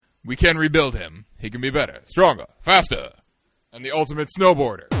We can rebuild him. He can be better, stronger, faster, and the ultimate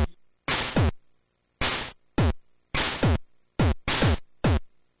snowboarder.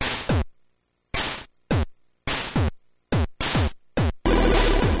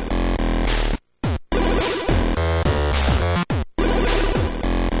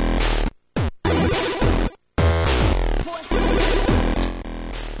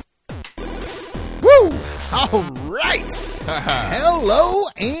 All right. Hello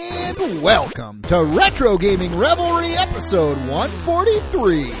and welcome to Retro Gaming Revelry episode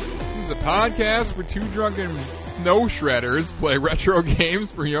 143. This is a podcast where two drunken snow shredders play retro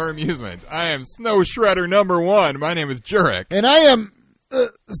games for your amusement. I am Snow Shredder number 1. My name is Jurek. And I am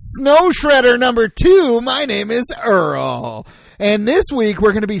Snow Shredder number 2. My name is Earl. And this week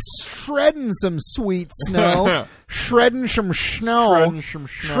we're going to be shredding some sweet snow. Shredding some snow.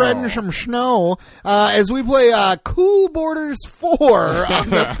 As we play Cool Borders 4 on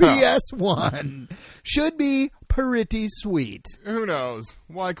the PS1. Should be pretty sweet. Who knows?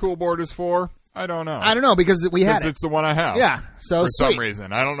 Why Cool Borders 4? I don't know. Because we had it. It's the one I have. Yeah, so for sweet. some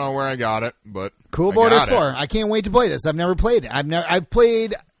reason. I don't know where I got it, but Cool Borders 4. I can't wait to play this. I've never played it. I've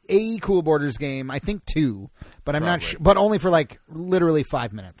played a Cool Borders game, I think 2, but I'm not sure, but only for like literally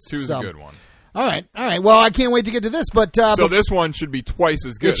 5 minutes. 2's a good one. All right. Well, I can't wait to get to this, but so this one should be twice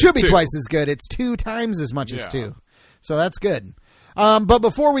as good. It should be twice as good. It's 2 times as much as 2, so that's good. But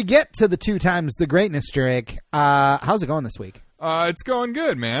before we get to the 2 times the greatness, Jurek, how's it going this week? It's going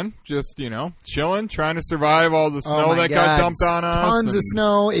good, man. Just, chilling, trying to survive all the snow that got dumped on us. Tons of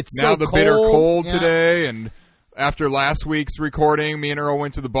snow. It's now so the cold. bitter cold today, and after last week's recording, me and Earl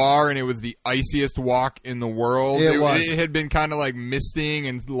went to the bar, and it was the iciest walk in the world. It had been kind of like misting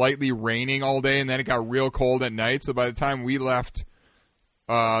and lightly raining all day, and then it got real cold at night. So by the time we left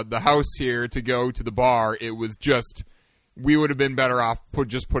the house here to go to the bar, it was just... We would have been better off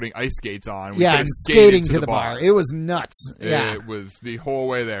just putting ice skates on. And skating to the bar. It was nuts. It was the whole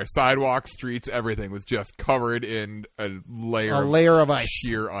way there. Sidewalks, streets, everything was just covered in a layer of ice.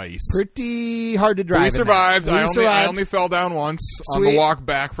 Sheer ice. Pretty hard to drive. But we survived. I only fell down once on the walk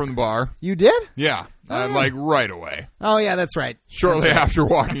back from the bar. You did? Yeah. Like right away. Oh, yeah, that's right. Shortly after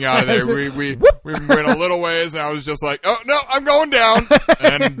walking out of there, we went a little ways, and I was just like, oh, no, I'm going down.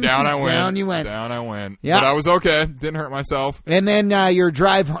 And down I went. Down you went. Down I went. Yep. But I was okay. Didn't hurt myself. And then your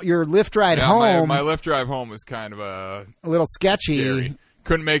lift ride home. My lift drive home was kind of a little sketchy. Scary.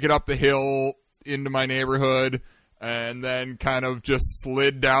 Couldn't make it up the hill into my neighborhood. And then kind of just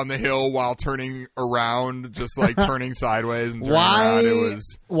slid down the hill while turning around, just like turning sideways and turning around.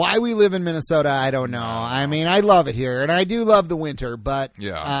 Why we live in Minnesota, I don't know. I mean, I love it here, and I do love the winter, but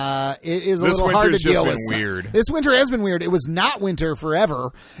it is a little hard to deal with. Weird. This winter has been weird. It was not winter forever,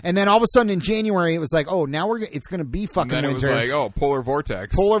 and then all of a sudden in January, it was like, oh, now it's going to be fucking winter. And then it was like, oh, polar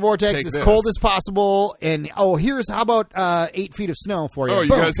vortex. Polar vortex, as cold as possible, and how about 8 feet of snow for you? Oh, you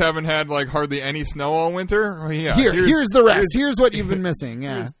guys haven't had like hardly any snow all winter? Oh, yeah. Here's the rest. Here's what you've been missing.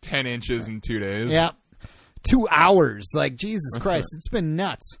 Yeah, 10 inches in 2 days. Yeah, 2 hours. Like Jesus Christ, it's been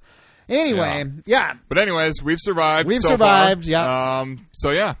nuts. Anyway, yeah. But anyways, we've survived. Far. Yeah. So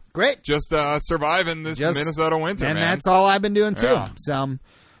yeah, great. Just surviving this Minnesota winter, and man. That's all I've been doing too. Yeah. So,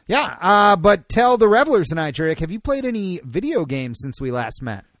 yeah. But tell the revelers tonight, Jurek, have you played any video games since we last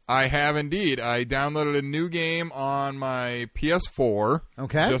met? I have indeed. I downloaded a new game on my PS4.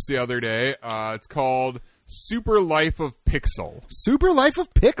 Okay. Just the other day. It's called Super Life of Pixel. Super Life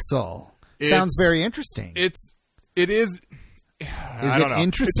of Pixel. Sounds very interesting. It is. I don't know.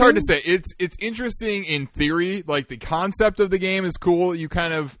 Interesting? It's hard to say. It's interesting in theory. Like the concept of the game is cool. You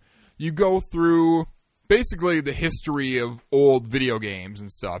go through basically the history of old video games and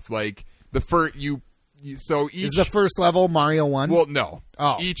stuff. Like the first is the first level Mario 1? Well, no.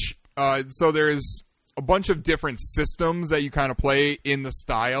 Oh. So there's a bunch of different systems that you kind of play in the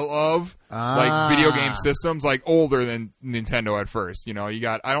style of like video game systems, like older than Nintendo at first. You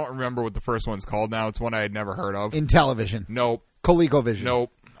got, I don't remember what the first one's called now. It's one I had never heard of. Intellivision. Nope. ColecoVision.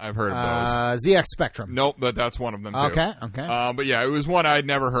 Nope. I've heard of those. ZX Spectrum. Nope, but that's one of them too. Okay. But yeah, it was one I'd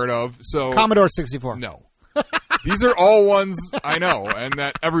never heard of. So Commodore 64. No. These are all ones I know and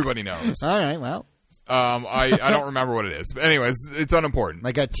that everybody knows. All right, well. I don't remember what it is. But anyways, it's unimportant.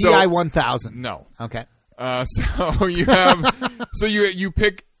 Like a TI 1000. No. Okay. So you have, you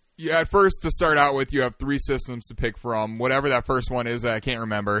pick, at first to start out with, you have 3 systems to pick from. Whatever that first one is, I can't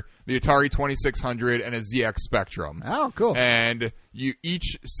remember. The Atari 2600 and a ZX Spectrum. Oh, cool. And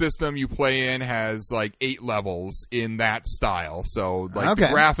each system you play in has like 8 levels in that style. So like the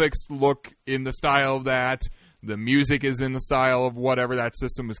graphics look in the style of that. The music is in the style of whatever that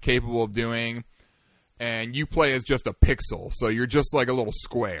system is capable of doing. and you play as just a pixel. So you're just like a little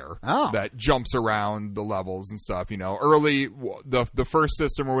square that jumps around the levels and stuff. You know, early the first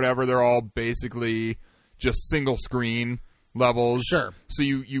system or whatever, they're all basically just single screen levels. Sure. So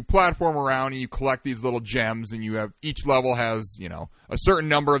you platform around and you collect these little gems, and you have each level has, you know, a certain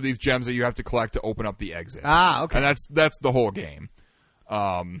number of these gems that you have to collect to open up the exit. Okay. And that's the whole game.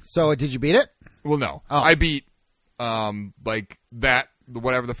 So did you beat it? Well, no. I beat like that,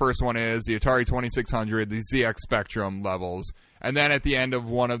 whatever the first one is, the Atari 2600, the ZX Spectrum levels, and then at the end of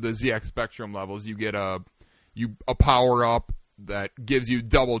one of the ZX Spectrum levels, you get a power up that gives you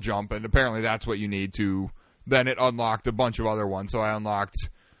double jump, and apparently that's what you need to. Then it unlocked a bunch of other ones. So I unlocked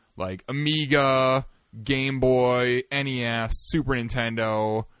like Amiga, Game Boy, NES, Super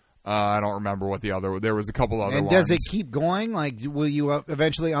Nintendo. I don't remember what there was a couple other ones. And does it keep going? Like, will you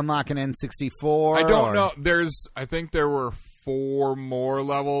eventually unlock an N64? I don't know. I think there were 4 more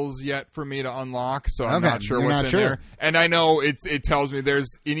levels yet for me to unlock, so I'm not sure what's in there. And I know it tells me there's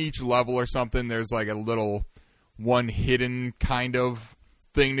in each level or something, there's like a little one hidden kind of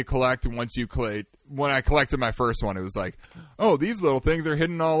thing to collect. And once you collect, when I collected my first one, it was like, oh, these little things are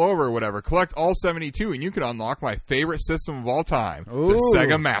hidden all over or whatever. Collect all 72 and you can unlock my favorite system of all time, the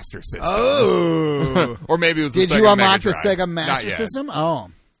Sega Master System. Oh. Or maybe it was Did the Sega you unlock Mega the Drive. Sega Master System? Oh.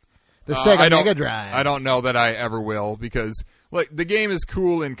 The Sega Mega Drive. I don't know that I ever will, because like the game is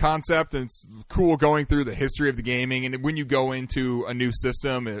cool in concept and it's cool going through the history of the gaming. And when you go into a new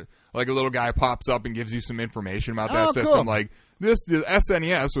system, like a little guy pops up and gives you some information about that system. Cool. Like the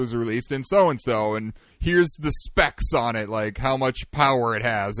SNES was released in so-and-so, and here's the specs on it, like how much power it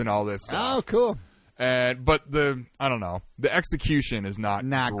has and all this stuff. Oh, cool. But I don't know. The execution is not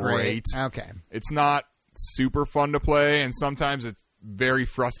great. Okay. It's not super fun to play, and sometimes it's very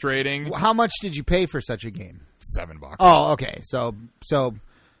frustrating. How much did you pay for such a game? $7. Oh, okay.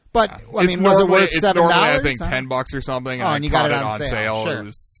 But I mean, was it worth $7? It's normally, I think, $10 or something. And you got it on sale. Sure. It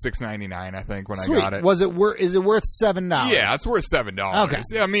was $6.99, I think, when Sweet. I got it. Was it is it worth $7? Yeah, it's worth $7. Okay.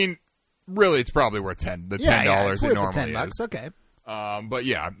 Yeah, I mean, really, it's probably worth $10. The $10 it's worth it normally the $10. is. Okay. But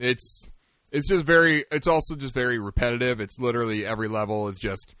yeah, it's just very. It's also just very repetitive. It's literally every level is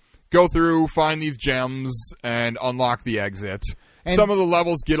just go through, find these gems, and unlock the exit. And some of the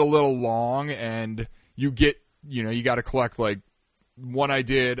levels get a little long, and you got to collect like. One I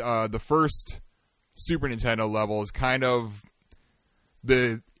did, the first Super Nintendo level is kind of,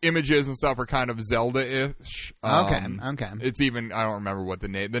 the images and stuff are kind of Zelda-ish. Okay. It's even, I don't remember what the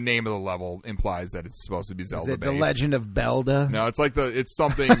name of the level implies that it's supposed to be Zelda-based. Is it The Legend of Belda? No, it's like it's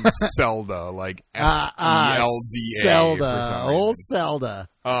something Zelda, like S-E-L-D-A. Zelda, old Zelda.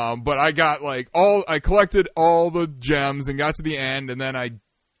 But I got I collected all the gems and got to the end, and then I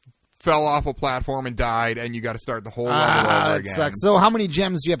fell off a platform and died, and you got to start the whole level over again. Sucks. So how many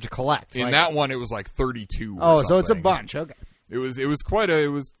gems do you have to collect? In that one, it was like 32. Oh, so it's a bunch. Okay. It was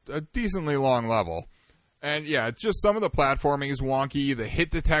a decently long level, and yeah, it's just some of the platforming is wonky. The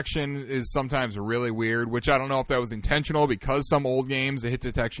hit detection is sometimes really weird, which I don't know if that was intentional, because some old games the hit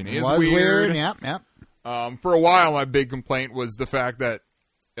detection is weird. Yep. For a while, my big complaint was the fact that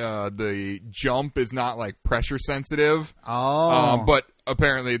the jump is not like pressure sensitive. Oh. But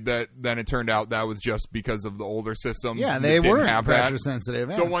apparently then it turned out that was just because of the older systems. Yeah, they weren't pressure that. sensitive.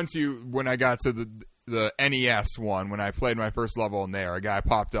 Yeah. So when I got to the NES one, when I played my first level in there, a guy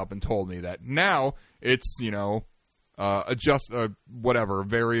popped up and told me that now it's,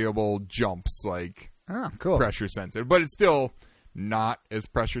 variable jumps, like cool. pressure sensitive. But it's still not as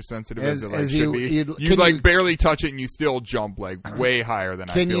pressure sensitive as it should be. You barely touch it and you still jump way higher than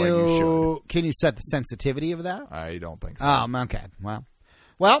I feel like you should. Can you set the sensitivity of that? I don't think so. Okay.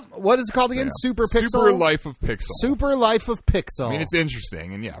 Well, what is it called again? Super Pixel? Super Life of Pixel. Super Life of Pixel. I mean, it's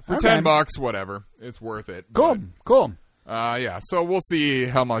interesting, and for $10, whatever, it's worth it. Cool. So we'll see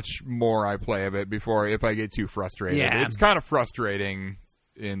how much more I play of it if I get too frustrated. Yeah. It's kind of frustrating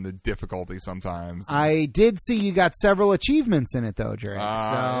in the difficulty sometimes. I did see you got several achievements in it, though, Drake.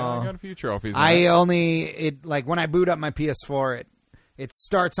 I got a few trophies. When I boot up my PS4, it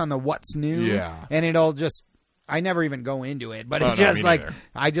starts on the what's new, and it'll just. I never even go into it, but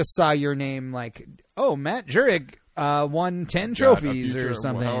I just saw your name Matt Jurek won 10 trophies or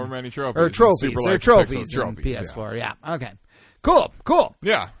something. However many trophies. Or trophies. They're trophies in trophies, PS4. Yeah. Okay. Cool.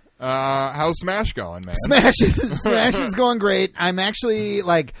 Yeah. How's Smash going, man? Smash is going great. I'm actually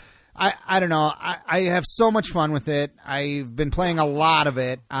I don't know. I have so much fun with it. I've been playing a lot of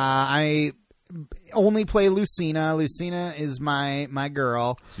it. I only play Lucina. Lucina is my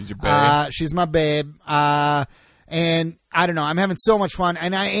girl. She's your babe. She's my babe. And I don't know, I'm having so much fun,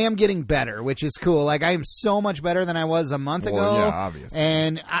 and I am getting better, which is cool. Like, I am so much better than I was a month ago. Yeah, obviously.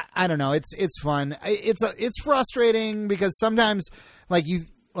 And I don't know, it's fun. It's frustrating because sometimes, I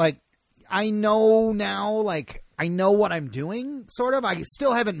know now, I know what I'm doing, sort of. I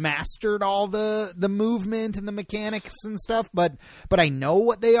still haven't mastered all the movement and the mechanics and stuff, but I know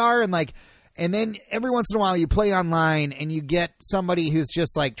what they are, and then every once in a while you play online and you get somebody who's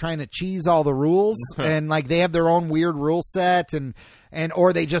just trying to cheese all the rules and they have their own weird rule set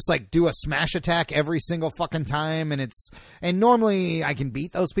or they just do a smash attack every single fucking time and normally I can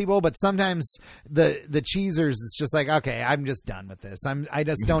beat those people, but sometimes the cheesers it's just okay, I'm just done with this. I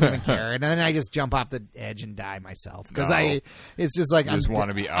just don't even care, and then I just jump off the edge and die myself because it's just I want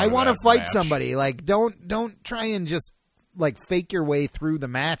to be out I want to fight match. Somebody. Don't try and just fake your way through the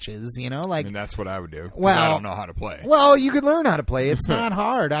matches, I mean, that's what I would do. Well, I don't know how to play. Well, you could learn how to play. It's not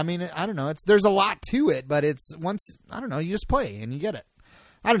hard. I mean, I don't know. There's a lot to it, but you just play and you get it.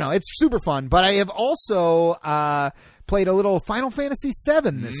 I don't know. It's super fun. But I have also played a little Final Fantasy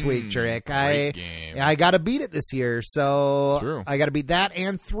VII this week, Jurek. I got to beat it this year, so True. I got to beat that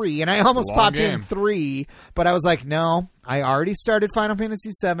and 3. And I almost popped in 3, but I was like, no, I already started Final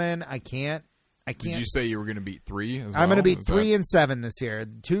Fantasy VII. I can't. Did you say you were going to beat 3 as well? I'm going to beat 3 and 7 this year.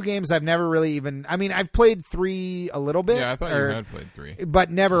 2 games I've never really even... I mean, I've played 3 a little bit. Yeah, I thought you had played 3.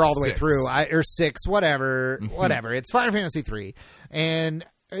 But never all the way through. Or 6, whatever. Whatever. It's Final Fantasy 3. And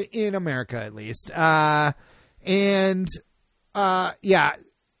in America, at least. Yeah. So,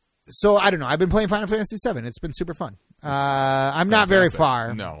 I don't know. I've been playing Final Fantasy 7. It's been super fun. I'm not very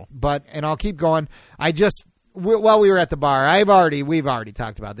far. No. And I'll keep going. While we were at the bar, we've already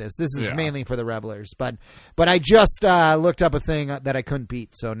talked about this. This is mainly for the revelers, but I just looked up a thing that I couldn't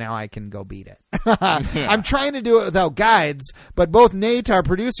beat, so now I can go beat it. I'm trying to do it without guides, but both Nate, our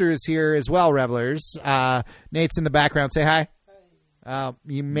producer, is here as well. Revelers, Nate's in the background. Say hi.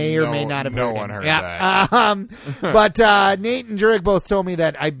 You may or may not have heard no one him. heard that. But Nate and Jurek both told me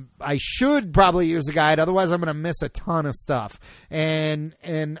that I should probably use a guide, otherwise I'm going to miss a ton of stuff. And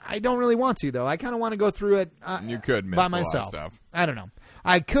I don't really want to, though. I kind of want to go through it you could miss by a myself. lot of stuff. I don't know.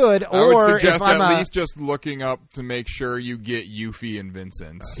 I could, I would or suggest if I'm at least just looking up to make sure you get Yuffie and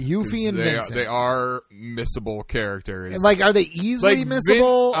Vincent. Yuffie and Vincent. They are missable characters. Are they easily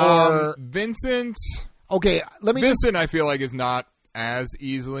missable? Or Vincent... Okay, Vincent, I feel like, is not as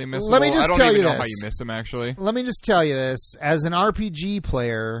easily missable. Let me just I tell don't you even know this. how you miss him, actually. Let me just tell you this. As an RPG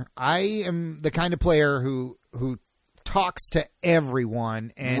player, I am the kind of player who talks to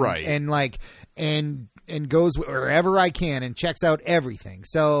everyone and goes wherever I can and checks out everything.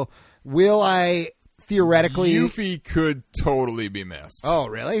 So will I theoretically... Yuffie could totally be missed. Oh,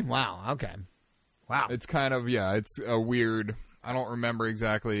 really? Wow. Okay. Wow. It's kind of, it's a weird... I don't remember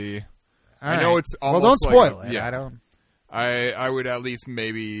exactly... All I right. know it's almost don't spoil it. Yeah. I don't... I would at least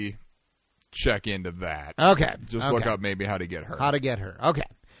maybe check into that. Okay. Just look up maybe how to get her. How to get her. Okay.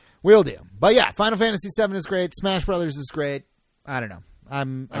 Will do. But yeah, Final Fantasy VII is great. Smash Brothers is great. I don't know. I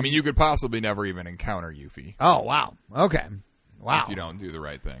mean, you could possibly never even encounter Yuffie. Oh, wow. Okay. Wow. If you don't do the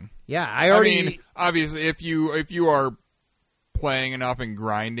right thing. Yeah, I mean, obviously, if you are playing enough and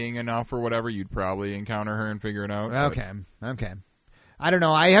grinding enough or whatever, you'd probably encounter her and figure it out. Okay. I don't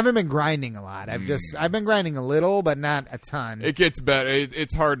know. I haven't been grinding a lot. I've been grinding a little, but not a ton. It gets better.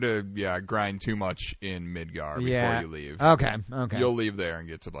 It's hard to grind too much in Midgar before you leave. Okay. You'll leave there and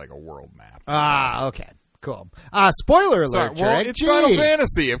get to a world map. Okay. Cool. Spoiler alert. Well, it's Final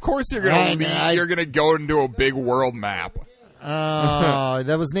Fantasy. Of course you're gonna you're gonna go into a big world map. Oh,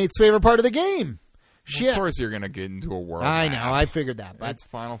 that was Nate's favorite part of the game. Shit. Of course you're going to get into a world I map. know. I figured that. But it's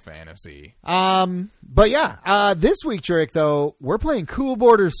Final Fantasy. But yeah, this week, Jurek, though, we're playing Cool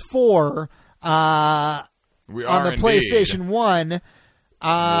Borders 4 we are on the PlayStation 1.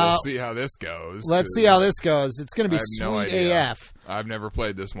 We'll see how this goes. Let's see how this goes. It's going to be sweet AF. I've never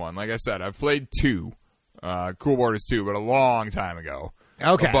played this one. Like I said, I've played 2, Cool Borders 2, but a long time ago.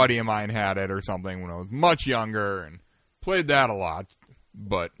 Okay. A buddy of mine had it or something when I was much younger and played that a lot.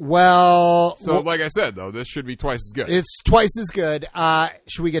 But like I said, though, this should be twice as good. It's twice as good.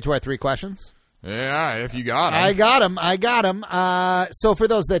 Should we get to our 3 questions? Yeah, if you got them. I got them. So for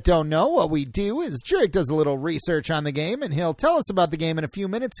those that don't know, what we do is Jurek does a little research on the game, and he'll tell us about the game in a few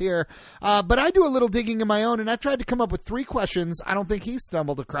minutes here. But I do a little digging of my own, and I tried to come up with 3 questions I don't think he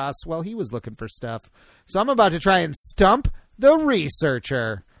stumbled across while he was looking for stuff. So I'm about to try and stump the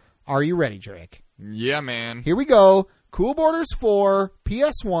researcher. Are you ready, Jurek? Yeah, man. Here we go. Cool Borders 4,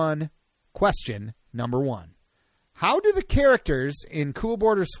 PS1, question number 1. How do the characters in Cool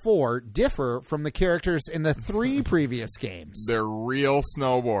Borders 4 differ from the characters in the 3 previous games? They're real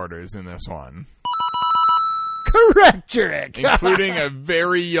snowboarders in this one. Correct, Jurek. Including a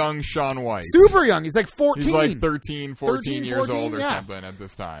very young Shaun White. Super young. He's like 14. He's like 13, 14 years old or something at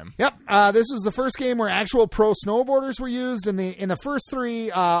this time. Yep. This was the first game where actual pro snowboarders were used. In the first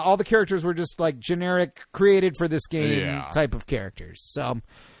three, all the characters were just like generic, created for this game type of characters. So,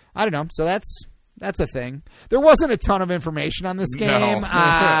 I don't know. So that's a thing. There wasn't a ton of information on this game,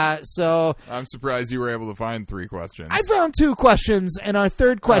 so I'm surprised you were able to find 3 questions. I found 2 questions, and our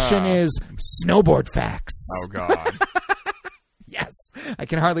third question is snowboard facts. Oh, God. Yes. I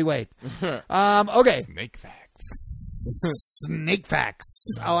can hardly wait. Okay. Snake facts. Snake facts.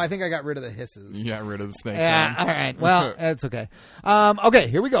 Oh, I think I got rid of the hisses. You got rid of the snake sounds. All right. Well, that's okay. Okay,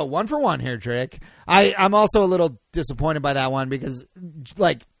 here we go. 1 for 1 here, Drake. I'm also a little disappointed by that one because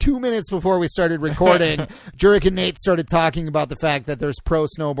like 2 minutes before we started recording, Jurek and Nate started talking about the fact that there's pro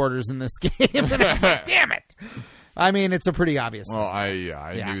snowboarders in this game. And I was like, damn it. I mean, it's a pretty obvious thing. Well,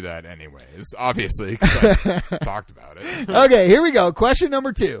 I knew that anyways, obviously, because I talked about it. Okay, here we go. Question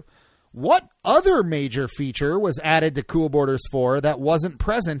number 2. What other major feature was added to Cool Borders 4 that wasn't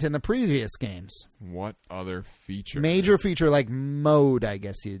present in the previous games? What other feature? Major feature, like mode, I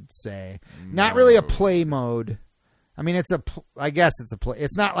guess you'd say. Not really a play mode. I mean, I guess it's a play.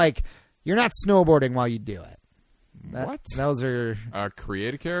 It's not like you're not snowboarding while you do it. What? Those are...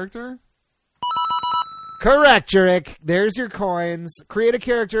 create a character? Correct, Jurek. There's your coins. Create a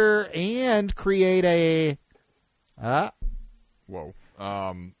character and create a... Whoa.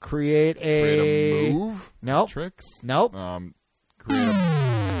 Create a move? Nope. Tricks? Nope. Create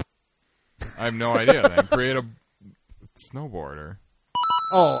a... I have no idea then. Create a snowboarder.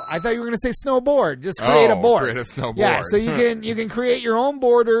 Oh, I thought you were going to say snowboard. Just create a board. Create a snowboard. Yeah, so you can create your own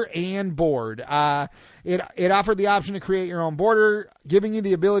border and board. It offered the option to create your own border, giving you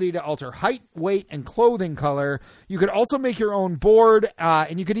the ability to alter height, weight, and clothing color. You could also make your own board,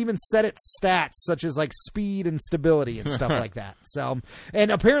 and you could even set its stats, such as like speed and stability and stuff like that. So,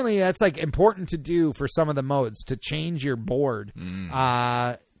 and apparently that's like important to do for some of the modes to change your board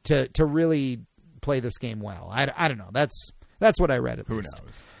to really play this game well. I don't know. That's what I read at least. Who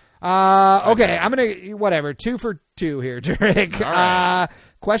knows? Okay, I'm going to, whatever, 2 for 2 here, Jurek. All right.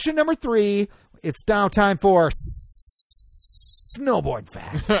 Question number 3. It's now time for snowboard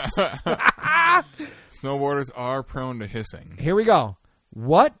facts. Snowboarders are prone to hissing. Here we go.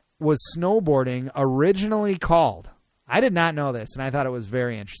 What was snowboarding originally called? I did not know this, and I thought it was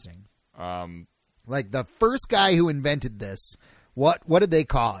very interesting. Like the first guy who invented this, what did they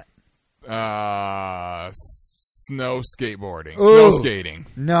call it? Snow skateboarding. Ooh, snow skating.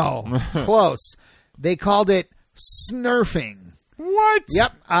 No. Close. They called it snurfing. What?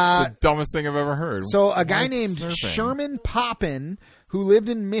 Yep. The dumbest thing I've ever heard. So a guy named Sherman Poppin, who lived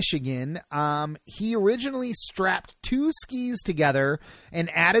in Michigan, he originally strapped 2 skis together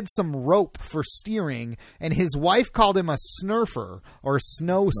and added some rope for steering, and his wife called him a snurfer or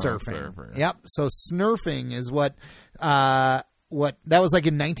snow surfing. Yep. So snurfing is what that was like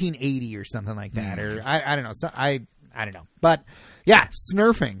in 1980 or something like that, or I don't know. So I don't know, but yeah,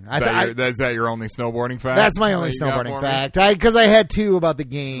 snurfing. Is that your only snowboarding fact? That's my only snowboarding fact. Because I had 2 about the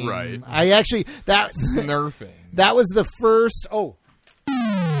game. Right. I actually snurfing. That was the first. Oh,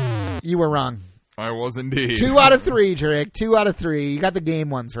 you were wrong. I was indeed. 2 out of 3, Jurek. 2 out of 3. You got the game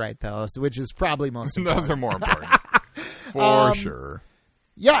ones right though, which is probably most important. Those are more important, for sure.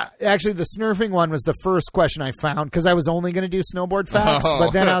 Yeah, actually, the snurfing one was the first question I found because I was only going to do snowboard facts, but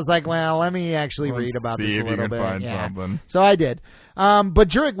then I was like, well, let me actually read about this a little bit. Find something. So I did. But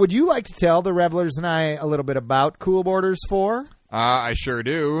Jurek, would you like to tell the Revelers and I a little bit about Cool Borders 4? I sure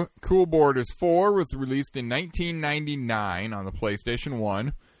do. Cool Borders 4 was released in 1999 on the PlayStation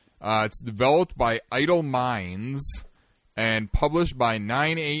 1. It's developed by Idle Minds and published by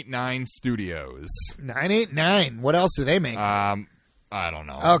 989 Studios. 989. What else do they make? I don't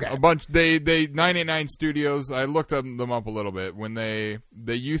know. Okay. A bunch. They 989 Studios. I looked them up a little bit. When they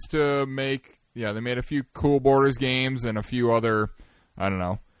used to make, they made a few Cool Borders games and a few other, I don't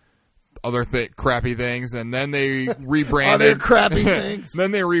know, other crappy things, and then they rebranded other crappy things.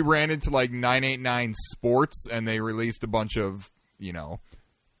 Then they rebranded to like 989 Sports, and they released a bunch of,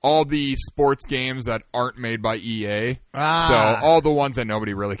 all the sports games that aren't made by EA. So all the ones that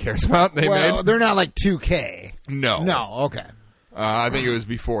nobody really cares about, they made. They're not like 2K. No. Okay. I think it was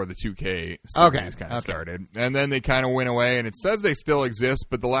before the 2K series kind of started. And then they kind of went away, and it says they still exist,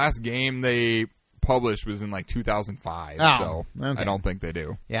 but the last game they published was in like 2005, so I don't think they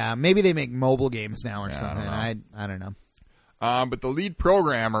do. Yeah, maybe they make mobile games now or something. I don't know. But the lead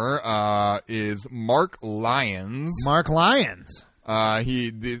programmer is Mark Lyons. Mark Lyons. I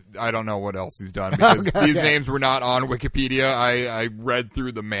don't know what else he's done because these names were not on Wikipedia. I read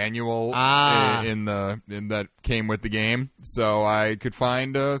through the manual in that came with the game, so I could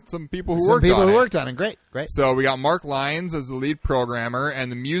find some people who worked on it. Great. So we got Mark Lyons as the lead programmer,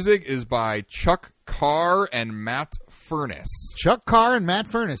 and the music is by Chuck Carr and Matt Furness. Chuck Carr and Matt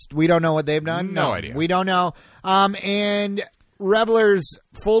Furness. We don't know what they've done. No idea. We don't know. And Revelers,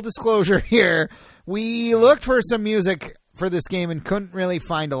 full disclosure here, we looked for some music for this game and couldn't really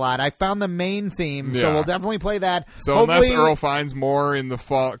find a lot. I found the main theme, so we'll definitely play that. So hopefully, unless Earl finds more in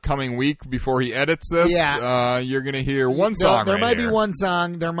the coming week before he edits this, you're going to hear one song. There might be one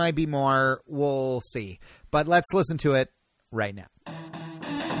song. There might be more. We'll see. But let's listen to it right now.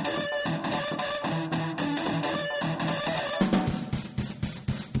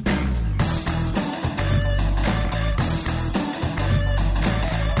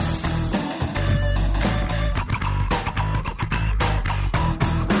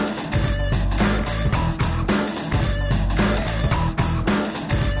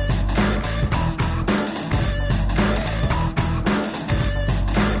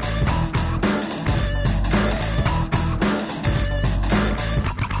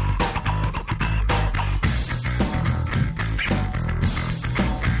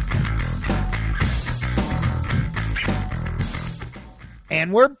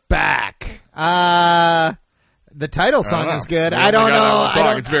 And we're back. The title song is good. I don't know.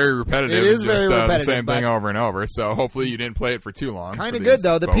 It's very repetitive. It is very repetitive. The same thing over and over. So hopefully you didn't play it for too long. Kind of good,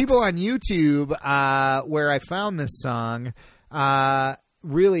 though. The people on YouTube where I found this song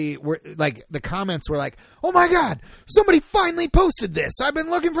really were like, the comments were like, "Oh my God, somebody finally posted this. I've been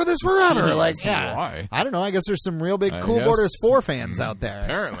looking for this forever." Why? I don't know. I guess there's some real big Cool Borders 4 fans out there.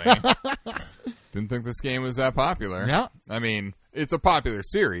 Apparently. Didn't think this game was that popular. Yeah. I mean, it's a popular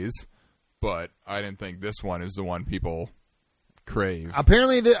series, but I didn't think this one is the one people crave.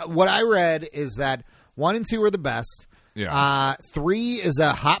 Apparently, what I read is that 1 and 2 are the best. Yeah. 3 is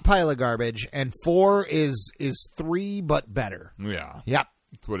a hot pile of garbage, and 4 is 3 but better. Yeah. Yep.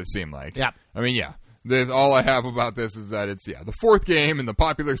 That's what it seemed like. Yep. I mean, yeah. All I have about this is that it's the fourth game in the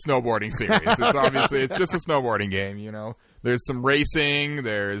popular snowboarding series. It's just a snowboarding game, you know. There's some racing,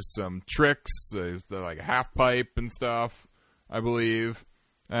 there's some tricks, there's like a half pipe and stuff, I believe.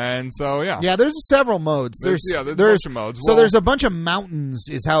 And so, yeah. Yeah, there's several modes. There's a bunch of modes. So there's a bunch of mountains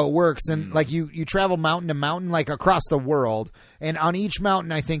is how it works. And like you travel mountain to mountain, like across the world. And on each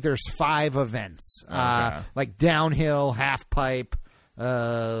mountain, I think there's 5 events. Like downhill, half pipe,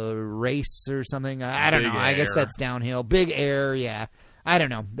 race or something. I don't know. I guess that's downhill. Big air, yeah. I don't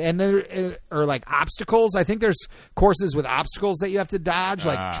know. And there are like obstacles. I think there's courses with obstacles that you have to dodge,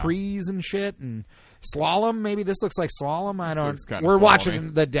 like trees and shit. And slalom. Maybe this looks like slalom. I don't. We're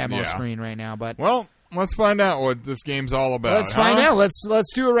watching the demo screen right now, but let's find out what this game's all about. Let's find out.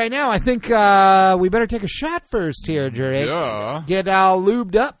 Let's do it right now. I think we better take a shot first here, Drake. Yeah. Get all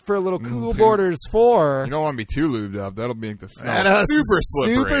lubed up for a little Cool Borders 4. You don't want to be too lubed up. That'll make the snow super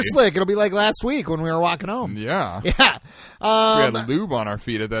slippery. Super slick. It'll be like last week when we were walking home. Yeah. Yeah. If we had lube on our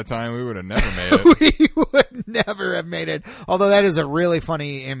feet at that time, we would have never made it. We would never have made it. Although that is a really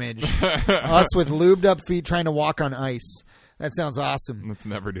funny image. Us with lubed up feet trying to walk on ice. That sounds awesome. Let's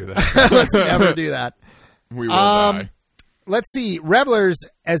never do that. Let's never do that. We will die. Let's see. Revelers,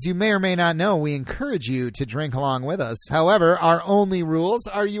 as you may or may not know, we encourage you to drink along with us. However, our only rules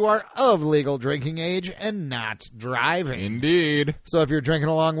are you are of legal drinking age and not driving. Indeed. So if you're drinking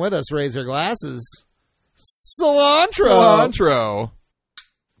along with us, raise your glasses. Cilantro. Cilantro.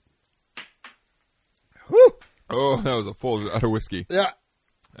 Whew. Oh, that was a full out of whiskey. Yeah.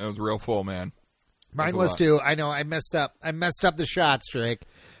 That was real full, man. Mine was too. I know. I messed up. I messed up the shots, Drake.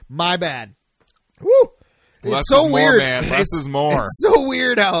 My bad. Woo. Less so is weird. More, man. Less is more. It's so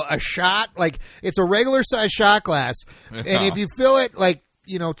weird how a shot, like, it's a regular size shot glass, and if you fill it, like,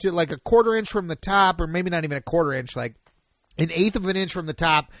 you know, to like a 1/4 inch from the top, or maybe not even a 1/4 inch, like 1/8 of an inch from the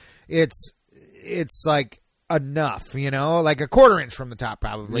top, it's like enough, you know, like a 1/4 inch from the top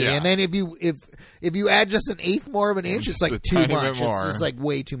probably. Yeah. And then if you add just 1/8 more of an inch, it's like too much. It's just like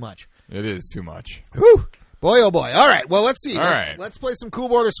way too much. It is too much. Whew. Boy, oh boy. All right. Well, let's see. Let's play some Cool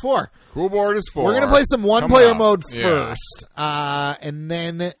Borders 4. Cool Borders 4. We're going to play some 1-player mode first. And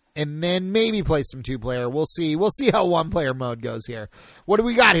then maybe play some 2-player. We'll see. We'll see how 1-player mode goes here. What do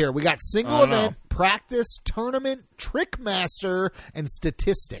we got here? We got single event, practice, tournament, trick master, and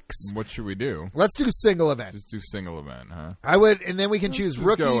statistics. What should we do? Let's do single event. Just do single event, huh? I would, and then we can choose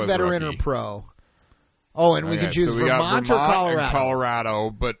rookie, veteran, or pro. Oh, and we can choose Vermont or Colorado. And Colorado,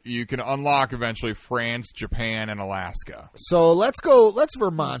 but you can unlock eventually France, Japan, and Alaska. So let's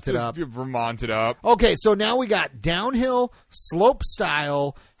Vermont it up. Vermont it up. Okay, so now we got downhill, slope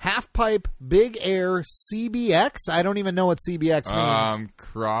style, half pipe, big air, CBX. I don't even know what CBX means.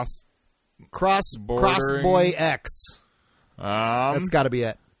 Cross boy X. That's got to be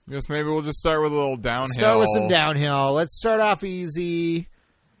it. Guess maybe we'll just start with a little downhill. Start with some downhill. Let's start off easy.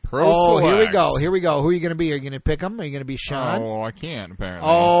 Select. Here we go. Who are you going to be? Are you going to pick him? Are you going to be Sean? Oh, I can't, apparently.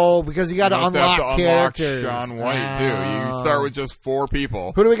 Oh, because you got to unlock characters. Sean White, too. You start with just 4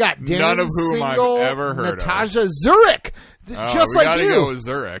 people. Who do we got? Darren None of whom Single, I've ever heard Natasha Zurich. Just like you. We got to go with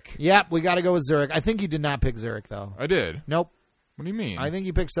Zurich. Yep, we got to go with Zurich. I think you did not pick Zurich, though. I did. Nope. What do you mean? I think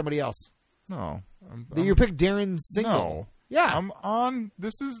you picked somebody else. No. You picked Darren Single. No. Yeah. I'm on.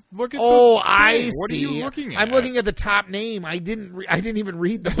 Look at I see. What are you looking at? I'm looking at the top name. I didn't even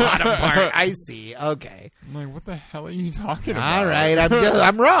read the bottom part. I see. Okay. I'm like, what the hell are you talking about? All right.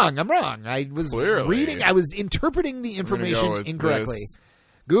 I'm wrong. I was Clearly. reading. I was interpreting the information incorrectly.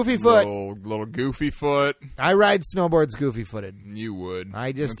 Goofy foot. Little goofy foot. I ride snowboards goofy footed. You would.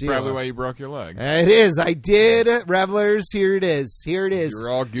 I just do. That's probably why you broke your leg. It is. I did. Revelers, here it is. You're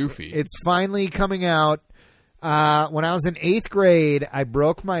all goofy. It's finally coming out. When I was in 8th grade, I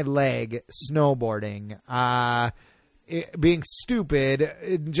broke my leg snowboarding. Being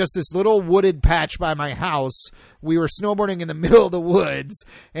stupid, just this little wooded patch by my house. We were snowboarding in the middle of the woods,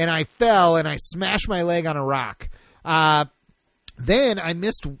 and I fell, and I smashed my leg on a rock. Then I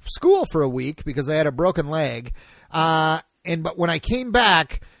missed school for a week because I had a broken leg. But when I came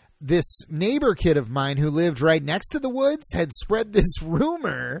back, this neighbor kid of mine who lived right next to the woods had spread this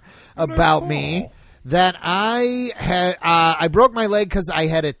rumor about me. That I broke my leg because I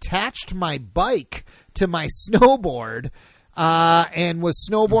had attached my bike to my snowboard and was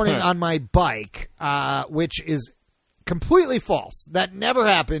snowboarding on my bike, which is completely false. That never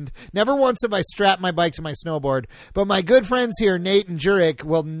happened. Never once have I strapped my bike to my snowboard. But my good friends here, Nate and Jurek,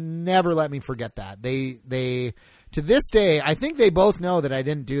 will never let me forget that. They to this day, I think they both know that I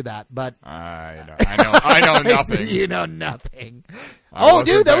didn't do that. But I know nothing. You know nothing. Oh,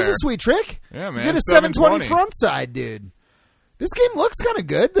 dude, that was a sweet trick. Yeah, man. You did a 720 front side, dude. This game looks kind of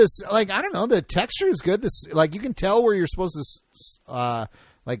good. I don't know, the texture is good. You can tell where you're supposed to,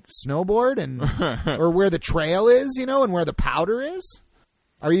 snowboard and or where the trail is, and where the powder is.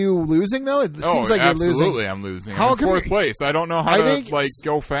 Are you losing though? It seems like you're losing. Absolutely, I'm losing. I'm in 4th place. I don't know how to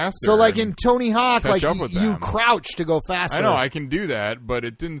go faster. So, in Tony Hawk, you crouch to go faster. I know I can do that, but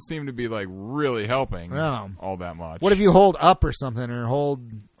it didn't seem to be really helping all that much. What if you hold up or something, or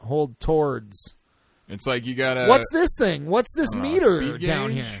hold towards? It's like you gotta. What's this thing? What's this meter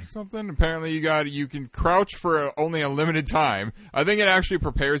down here? Something. Apparently, you can crouch for only a limited time. I think it actually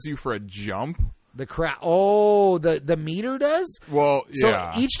prepares you for a jump. The meter does? Well,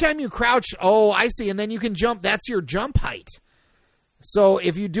 yeah. So each time you crouch, I see, and then you can jump. That's your jump height. So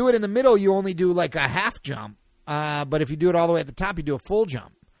if you do it in the middle, you only do a half jump. But if you do it all the way at the top, you do a full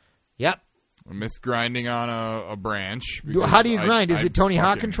jump. Yep. I miss grinding on a branch. How do you grind? Is it Tony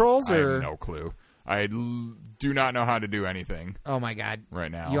Hawk controls? Or? I have no clue. I do not know how to do anything. Oh, my God. Right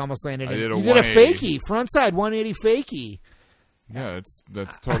now. You almost landed you did a fakie. Frontside 180 fakie. Yeah,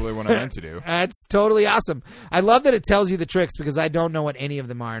 that's totally what I meant to do. That's totally awesome. I love that it tells you the tricks because I don't know what any of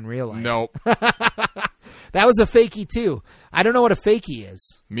them are in real life. Nope. That was a fakie too. I don't know what a fakie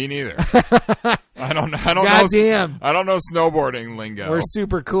is. Me neither. I don't Goddamn. I don't know snowboarding lingo. We're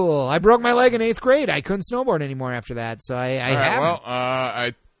super cool. I broke my leg in 8th grade. I couldn't snowboard anymore after that, so I haven't. Well,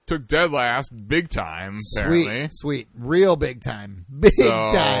 I took dead last, big time. Apparently. Sweet, real big time,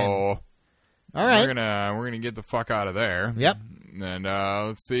 time. All right, we're gonna get the fuck out of there. Yep. And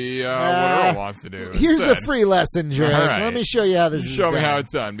let's see what Earl wants to do. Here's instead. a free lesson, Jared. Right. Let me show you how this is done. Show me how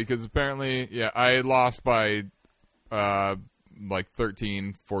it's done, because apparently, I lost by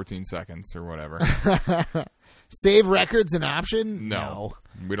 13, 14 seconds or whatever. Save records an option? No.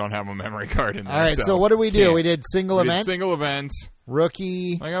 We don't have a memory card in there. All right, so what did we do? We did single event? Single event.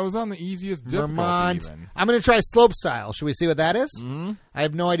 Rookie. I was on the easiest difficulty Vermont. even. I'm going to try slope style. Should we see what that is? Mm-hmm. I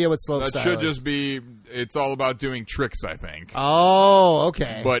have no idea what slope style is. That should just be, it's all about doing tricks, I think. Oh,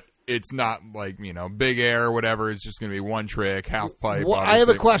 okay. But it's not big air or whatever. It's just going to be one trick, half pipe. I have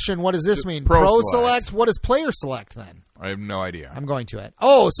a question. What does this mean? Pro select? What is player select then? I have no idea. I'm going to it.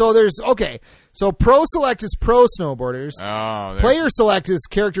 Oh, so So pro select is pro snowboarders. Oh, player select is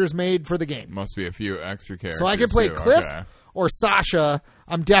characters made for the game. Must be a few extra characters. So I can play too. Cliff or Sasha.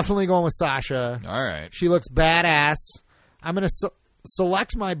 I'm definitely going with Sasha. All right. She looks badass. I'm going to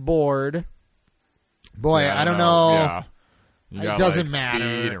select my board. Boy, I don't know. Yeah. It doesn't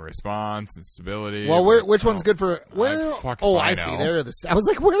matter. Speed and response and stability. Well, which one's good for where? I see. There are the. I was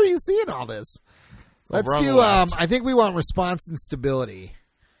like, where are you seeing all this? Let's do. I think we want response and stability.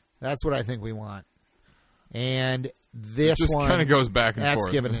 That's what I think we want. And this just one kind of goes back and forth.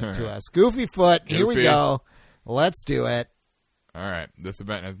 That's giving it to us. Goofy Foot. Here we go. Let's do it. All right. This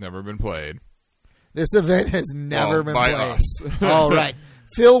event has never been played. This event has never been by played. Us. All right.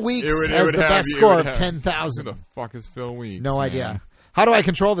 Phil Weeks has the best score of 10,000. Who the fuck is Phil Weeks? No idea. How do I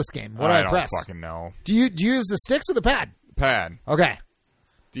control this game? What do I press? I don't fucking know. Do you use the sticks or the pad? Pad. Okay.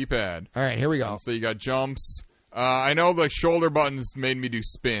 D-pad. All right, here we go. So you got jumps. I know the shoulder buttons made me do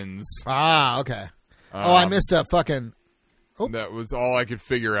spins. Okay. I missed a fucking... Oh. That was all I could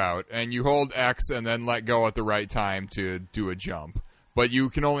figure out. And you hold X and then let go at the right time to do a jump. But you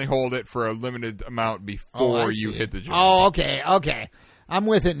can only hold it for a limited amount before you hit the jump. Oh, okay. I'm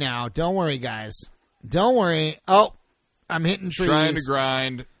with it now. Don't worry, guys. Don't worry. Oh, I'm hitting trees. Trying to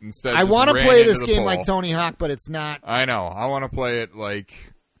grind instead. I want to play this game like Tony Hawk, but it's not. I know. I want to play it like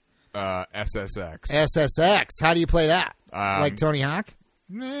SSX. SSX. How do you play that? Like Tony Hawk?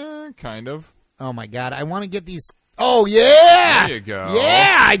 Kind of. Oh my god! I want to get these. Oh yeah! There you go.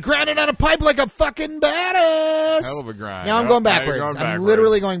 Yeah, I grinded on a pipe like a fucking badass. Hell of a grind. Now I'm going backwards. I'm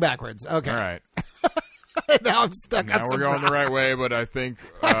literally going backwards. Okay. All right. Now I'm stuck. Now we're going the right way, but I think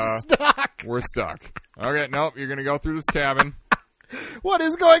I'm stuck. We're stuck. Okay, nope. You're gonna go through this cabin. What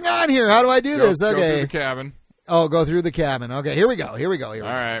is going on here? How do I do this? Okay. Go through the cabin. Oh, go through the cabin. Okay, here we go. All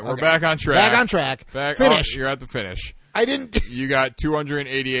right, we're back on track. Back on track. Finish. You're at the finish. I didn't. You got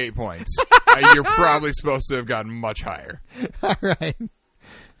 288 points. You're probably supposed to have gotten much higher. All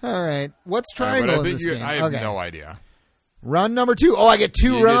right. What's triangle in this game? I have no idea. Run number 2. Oh, I get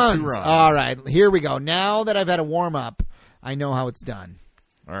two runs. All right, here we go. Now that I've had a warm up, I know how it's done.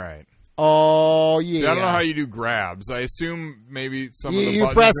 All right. Oh yeah. See, I don't know how you do grabs. I assume maybe some of the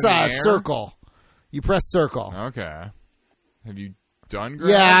buttons press in the air? Circle. You press circle. Okay. Have you done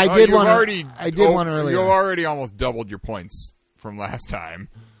grabs? Yeah, I did one. I did one earlier. You already almost doubled your points from last time.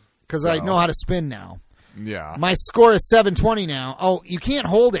 Because I know how to spin now. Yeah. My score is 720 now. Oh, you can't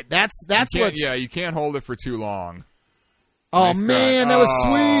hold it. That's what's... Yeah, you can't hold it for too long. Oh, nice man, that was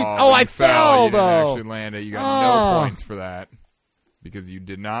sweet. Oh, I fell, you though. You didn't actually land it. You got no points for that. Because you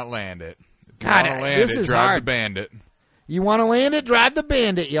did not land it. If you God, this is drive hard. The bandit. You want to land it? Drive the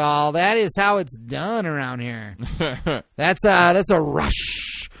bandit, y'all. That is how it's done around here. That's a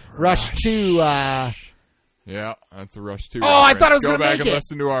rush. Rush 2. Yeah, that's a Rush 2. Oh, I thought I was going to make it. Go back and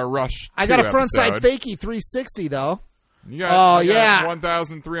listen to our Rush 2 I got a frontside episode. fakie 360, though. You got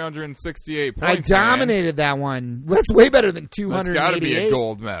 1,368 points. I dominated that one. That's way better than 288. That's got to be a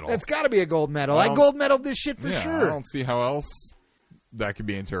gold medal. That's got to be a gold medal. I gold medaled this shit for sure. I don't see how else that could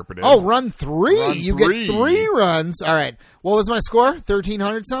be interpreted. Oh, run 3. You get 3 runs. All right. What was my score?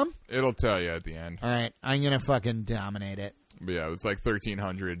 1,300 some? It'll tell you at the end. All right. I'm going to fucking dominate it. But yeah, it was like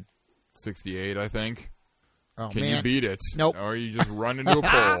 1,368, I think. Oh, Can man. you beat it? Nope. Or you just run into a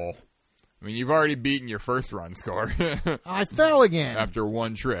pole. I mean, you've already beaten your first run score. I fell again. After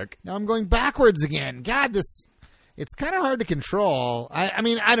one trick. Now I'm going backwards again. God, it's kind of hard to control. I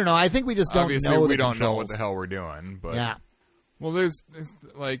mean, I don't know. I think we just don't Obviously, know we don't know what the hell we're doing. But yeah. Well, there's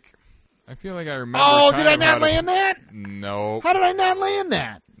like, I feel like I remember. Oh, did I not land that? No. How did I not land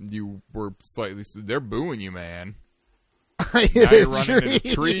that? You were slightly. They're booing you, man. I hit now you're running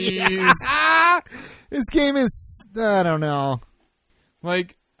into trees. This game is. I don't know.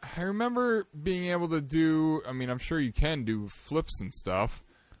 Like, I remember being able to do. I mean, I'm sure you can do flips and stuff.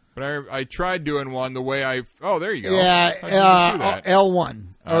 But I tried doing one the way I. Oh, there you go. Yeah, L1.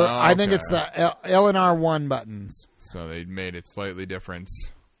 Or I think it's the L and R1 buttons. So they made it slightly different.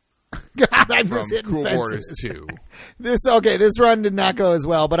 God, I'm from just hitting Cool fences. Borders 2. This run did not go as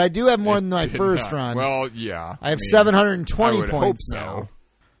well, but I do have more than my first run. Well, yeah. I have 720 I points hope so. now.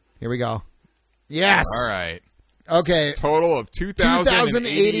 Here we go. Yes. All right. Okay. Total of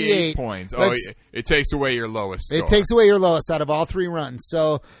 2,088 points. Oh, it takes away your lowest score. It takes away your lowest out of all 3 runs.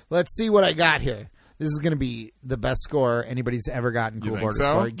 So let's see what I got here. This is going to be the best score anybody's ever gotten Cool Borders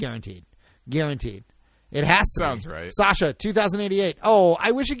for. Guaranteed. Guaranteed. It has to Sounds be. right. Sasha, 2,088. Oh,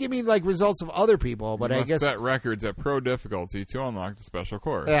 I wish it gave me like results of other people, but I guess set records at pro difficulty to unlock the special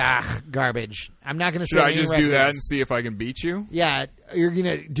course. Garbage. I'm not going to Should set I any just records. do that and see if I can beat you? Yeah, you're going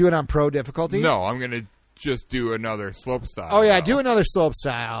to do it on pro difficulty? No, I'm going to just do another slope style. Oh yeah, do another slope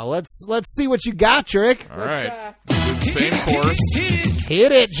style. Let's see what you got, Jurek. All right. Same course.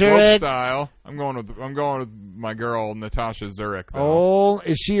 Hit it, Jurek. Slope style. I'm going with my girl Natasha Zurich. Though. Oh,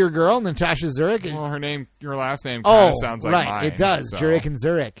 is she your girl, Natasha Zurich? Well, her last name kind of sounds like mine. It does. So. Jurek and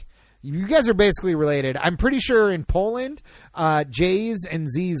Zurich. You guys are basically related. I'm pretty sure in Poland, J's and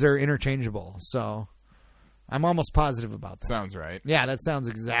Z's are interchangeable. So I'm almost positive about that. Sounds right. Yeah, that sounds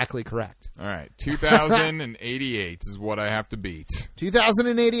exactly correct. All right. 2088 is what I have to beat.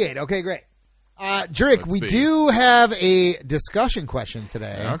 2088. Okay, great. Jurek, we do have a discussion question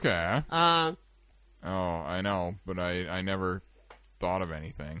today. Okay. I know, but I never thought of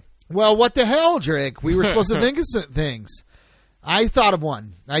anything. Well, what the hell, Jurek? We were supposed to think of some things. I thought of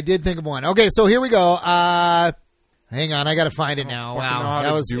one. I did think of one. Okay, so here we go. Hang on, I got to find it now. Wow,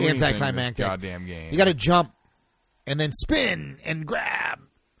 that was anticlimactic. Goddamn game. You got to jump and then spin and grab.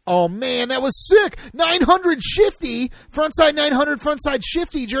 Oh, man, that was sick. 900 shifty, frontside 900, frontside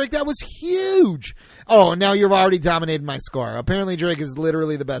shifty, Jurek. That was huge. Oh, now you've already dominated my score. Apparently, Jurek is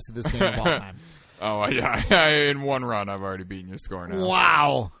literally the best at this game of all time. Oh, yeah. In one run, I've already beaten your score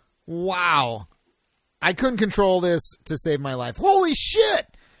now. Wow. I couldn't control this to save my life. Holy shit.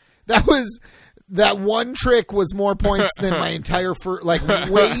 That one trick was more points than my entire first,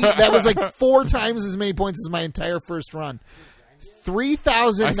 that was like 4 times as many points as my entire first run.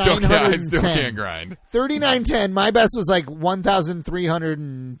 3,910. I still can't grind. 3910. My best was like 1,300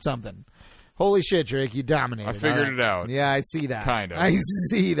 and something. Holy shit, Jurek, you dominated. I figured it out. Yeah, I see that. Kind of. I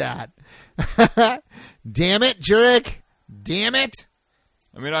see that. Damn it, Jurek. Damn it.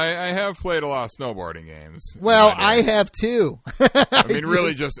 I mean, I have played a lot of snowboarding games. Well, I have too. I mean,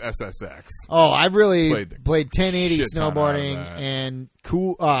 really just SSX. Oh, I've really played 1080 snowboarding and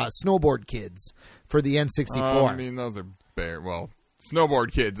cool Snowboard Kids for the N64. I mean, those are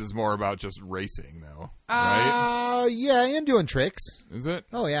Snowboard Kids is more about just racing, though, right? Yeah, and doing tricks. Is it?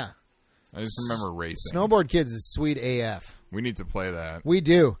 Oh, yeah. I just remember racing. Snowboard Kids is sweet AF. We need to play that. We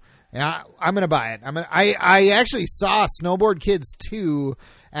do. Yeah, I'm going to buy it. I actually saw Snowboard Kids 2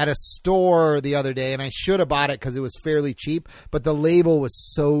 at a store the other day, and I should have bought it because it was fairly cheap, but the label was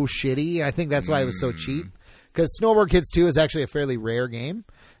so shitty. I think that's why it was so cheap, because Snowboard Kids 2 is actually a fairly rare game,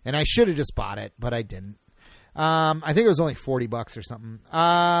 and I should have just bought it, but I didn't. I think it was only $40 or something.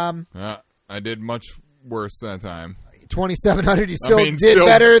 I did much worse that time. 2,700. You still did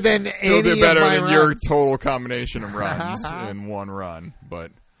better than your total combination of runs in one run.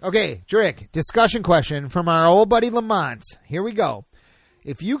 But okay, Jurek, discussion question from our old buddy Lamont. Here we go.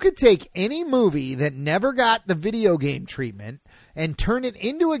 If you could take any movie that never got the video game treatment and turn it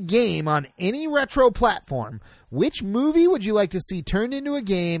into a game on any retro platform, which movie would you like to see turned into a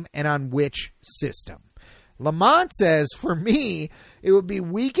game and on which system? Lamont says, for me, it would be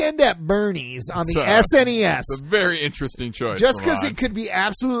Weekend at Bernie's on the SNES. It's a very interesting choice. Just because it could be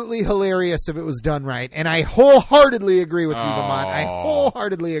absolutely hilarious if it was done right. And I wholeheartedly agree with you, Lamont. I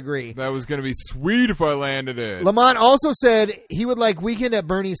wholeheartedly agree. That was going to be sweet if I landed it. Lamont also said he would like Weekend at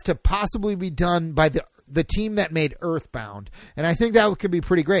Bernie's to possibly be done by the team that made Earthbound. And I think that could be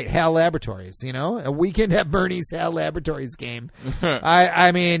pretty great. HAL Laboratories, a Weekend at Bernie's HAL Laboratories game.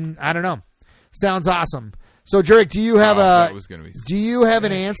 I mean, I don't know. Sounds awesome. So, Jurek, do you have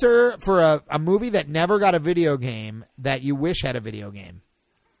an answer for a movie that never got a video game that you wish had a video game?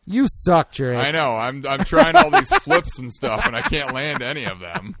 You suck, Jurek. I know. I'm trying all these flips and stuff, and I can't land any of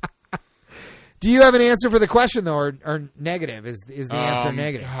them. Do you have an answer for the question, though, or negative? Is the answer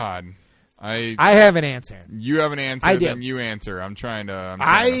negative? God. I have an answer. You have an answer, then you answer. I'm trying to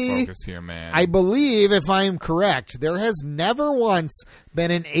focus here, man. I believe, if I am correct, there has never once been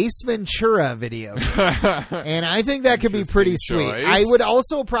an Ace Ventura video game. And I think that could be pretty sweet. I would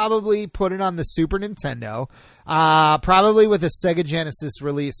also probably put it on the Super Nintendo, probably with a Sega Genesis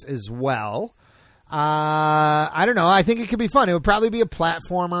release as well. I don't know. I think it could be fun. It would probably be a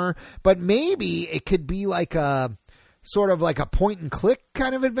platformer, but maybe it could be like a sort of like a point-and-click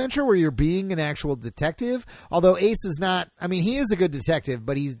kind of adventure where you're being an actual detective. Although Ace is not... I mean, he is a good detective,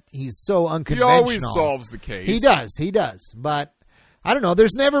 but he's so unconventional. He always solves the case. He does. But, I don't know.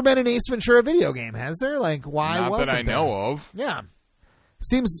 There's never been an Ace Ventura video game, has there? Like, why wasn't there? Not that I know of. Yeah.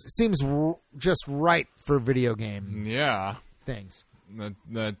 Seems just right for video game things.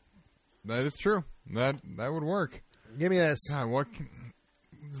 That is true. That would work. Give me this. God, what...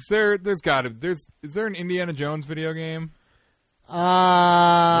 Is there an Indiana Jones video game? Is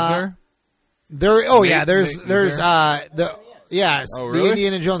there? There's the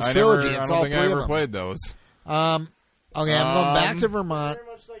Indiana Jones trilogy. I don't think I ever played those. Okay, I'm going back to Vermont.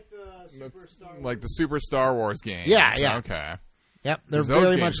 Very much like the Super Star Wars games. Yeah. Okay. Yep, they're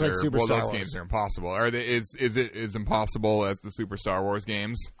very much like Super Star Wars. Those games are impossible. Are they? Is it as impossible as the Super Star Wars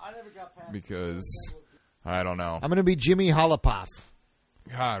games? I never got past because I don't know. I'm going to be Jimmy Holopath.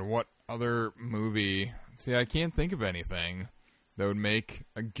 God, what other movie? See, I can't think of anything that would make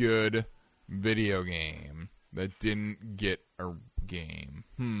a good video game that didn't get a game.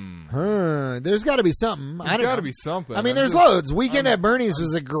 There's got to be something. There's got to be something. I mean, there's loads. Weekend at Bernie's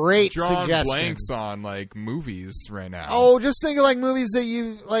was a great suggestion. Blanks on like movies right now. Oh, just think of like movies that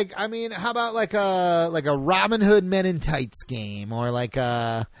you like. I mean, how about like a Robin Hood Men in Tights game, or like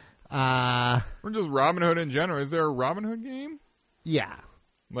a or just Robin Hood in general. Is there a Robin Hood game? Yeah,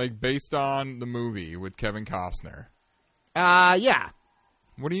 like based on the movie with Kevin Costner. Yeah.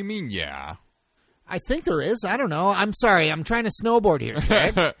 What do you mean? Yeah. I think there is. I don't know. I'm sorry. I'm trying to snowboard here.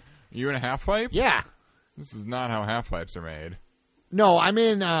 Okay? You in a half pipe? Yeah. This is not how half pipes are made. No, I'm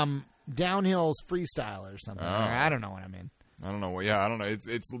in downhill's freestyle or something. I don't know what I mean. I don't know. Yeah, I don't know.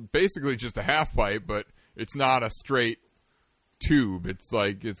 It's basically just a half pipe, but it's not a straight tube. It's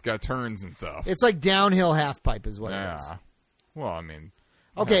like it's got turns and stuff. It's like downhill half pipe is what it is. Well, I mean.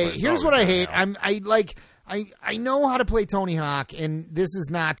 Okay, here's what I hate. I know how to play Tony Hawk, and this is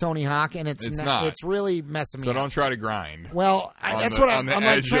not Tony Hawk, and it's not. It's really messing me up. So don't try to grind. Well, that's what I'm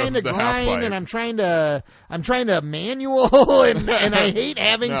like trying to grind, and I'm trying to manual, and I hate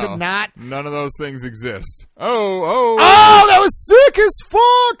having to not. None of those things exist. Oh, that was sick as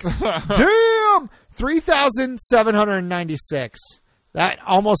fuck. Damn, 3,796. That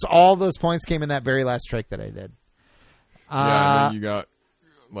almost all those points came in that very last trick that I did. Yeah, and then you got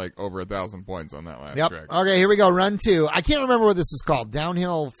like over 1,000 points on that last trick. Okay, here we go. Run 2. I can't remember what this was called.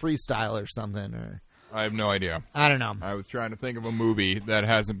 Downhill freestyle or something. Or I have no idea. I don't know. I was trying to think of a movie that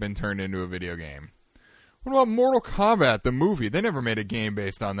hasn't been turned into a video game. What about Mortal Kombat, the movie? They never made a game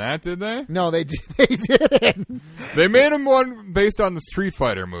based on that, did they? No, they didn't. They made one based on the Street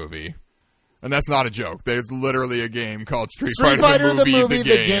Fighter movie. And that's not a joke. There's literally a game called Street Fighter the movie, the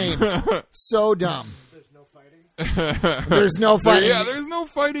game. So dumb. There's no fighting. There's no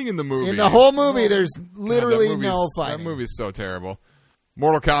fighting in the movie. In the whole movie, there's literally no fighting. That movie's so terrible.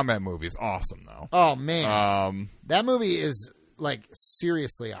 Mortal Kombat movie is awesome, though. Oh, man. That movie is, like,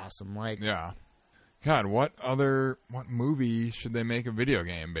 seriously awesome. Like, yeah. God, what movie should they make a video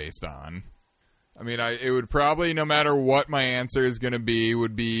game based on? I mean, it would probably, no matter what my answer is going to be,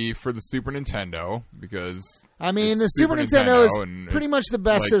 would be for the Super Nintendo, because... I mean, the Super Nintendo is pretty much the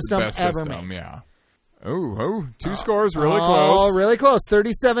best system ever made. Yeah. Oh, two scores, really close. Oh, really close.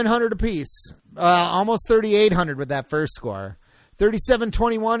 3,700 apiece. Almost 3,800 with that first score.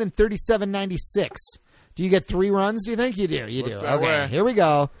 3,721 and 3,796. Do you get 3 runs, do you think? You do. Okay, here we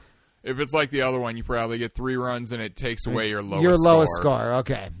go. If it's like the other one, you probably get 3 runs and it takes away your lowest score. Your lowest score,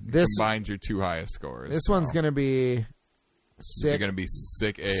 okay. This combines your 2 highest scores. This one's going to be sick. Is it going to be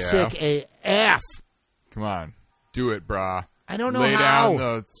sick AF? Sick AF. Come on. Do it, brah. I don't know Lay how. Lay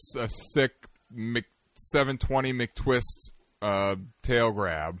down a sick 720 McTwist tail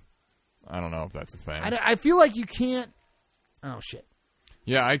grab. I don't know if that's a thing. I feel like you can't. Oh shit.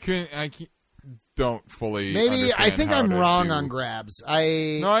 Yeah, I don't fully. Maybe I think I'm wrong on grabs.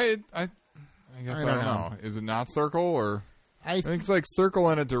 I guess I don't know. Is it not circle or? I think it's like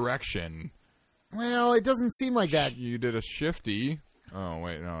circle in a direction. Well, it doesn't seem like that. You did a shifty. Oh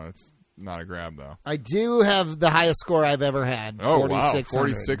wait, no, it's not a grab though. I do have the highest score I've ever had. Oh wow,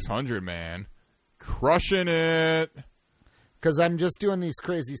 4,600, man. Crushing it. Because I'm just doing these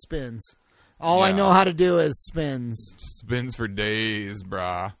crazy spins. All I know how to do is spins. Spins for days,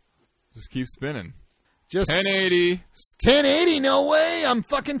 brah. Just keep spinning. Just 1080. 1080, no way. I'm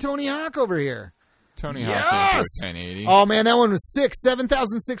fucking Tony Hawk over here. Tony Hawk can't do a 1080. Oh, man, that one was sick.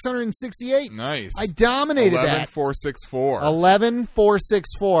 7,668. Nice. I dominated 11,464.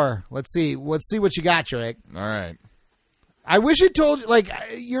 11,464. Let's see what you got, Drake. All right. I wish it told you, like,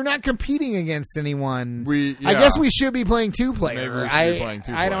 you're not competing against anyone. I guess we should be playing 2-player. Maybe we should be playing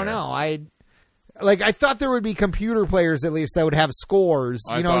 2-player. I don't know. I thought there would be computer players at least that would have scores.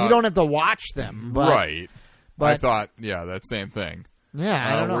 You don't have to watch them. But, right. But I thought, that same thing.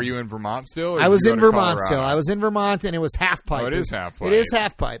 Yeah, I don't know. Were you in Vermont still? Or I was in Vermont still. I was in Vermont, and it was half pipe. Oh, it is half pipe. It is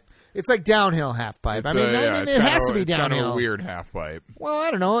half pipe. It's like downhill half pipe. I mean, it has to be downhill. It's kind of a weird half pipe. Well,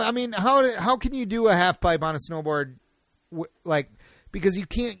 I don't know. I mean, how can you do a half pipe on a snowboard? Because you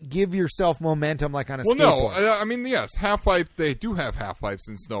can't give yourself momentum like on a skateboard. No, I mean, yes, half pipe. They do have half pipes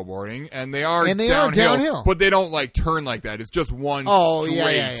in snowboarding, and they are downhill, but they don't like turn like that. It's just one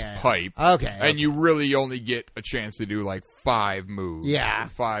straight pipe. Okay, and you really only get a chance to do like 5 moves,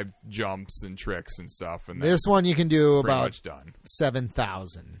 5 jumps and tricks and stuff. And this one you can do about much done.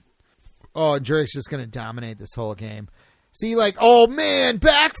 7,000. Oh, Drake's just going to dominate this whole game. See, like, oh man,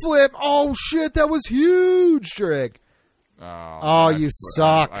 backflip! Oh shit, that was huge, Drake. Oh, you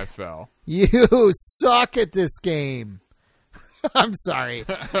suck. I fell. You suck at this game. I'm sorry.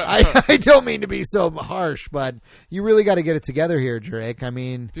 I don't mean to be so harsh, but you really got to get it together here, Drake. I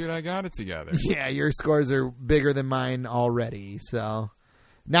mean, dude, I got it together. Yeah, your scores are bigger than mine already, so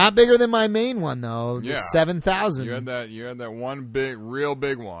not bigger than my main one though. Yeah, 7,000. You had that one real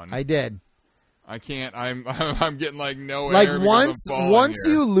big one. I did. I can't. I'm getting like no like air. Once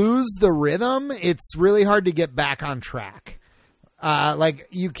you lose the rhythm, it's really hard to get back on track. Like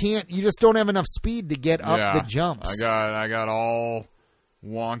you can't. You just don't have enough speed to get up the jumps. I got all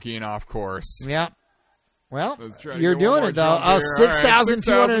wonky and off course. Yeah. Well, you're doing it though.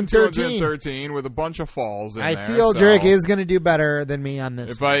 6,213 with a bunch of falls in there. I feel Drake is going to do better than me on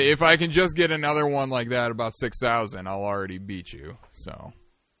this. If I can just get another one like that, about 6,000, I'll already beat you. So.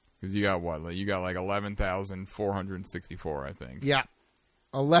 Because you got what? You got like 11,464, I think. Yeah.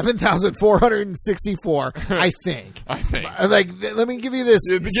 11,464, I think. Like, let me give you this.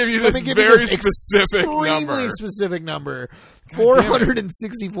 Let me give you this extremely specific number.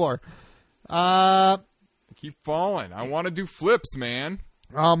 464. Keep falling. I want to do flips, man.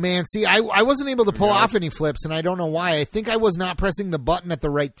 Oh, man. See, I wasn't able to pull off any flips, and I don't know why. I think I was not pressing the button at the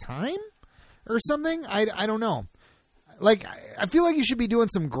right time or something. I don't know. Like, I feel like you should be doing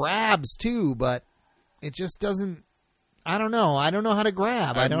some grabs, too, but it just doesn't... I don't know. I don't know how to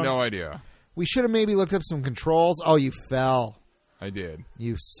grab. I have no idea. We should have maybe looked up some controls. Oh, you fell. I did.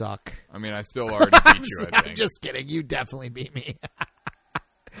 You suck. I mean, I still already beat you, I think. I'm just kidding. You definitely beat me.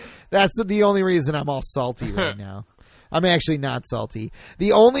 That's the only reason I'm all salty right now. I'm actually not salty.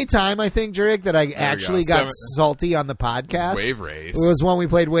 The only time I think, Drake, that I actually got salty on the podcast Wave Race was when we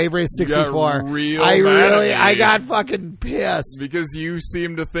played Wave Race 64. I got fucking pissed. Because you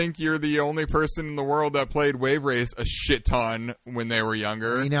seem to think you're the only person in the world that played Wave Race a shit ton when they were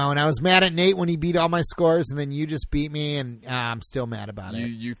younger. You know, and I was mad at Nate when he beat all my scores, and then you just beat me, and I'm still mad about it.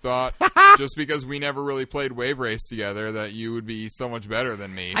 You thought just because we never really played Wave Race together that you would be so much better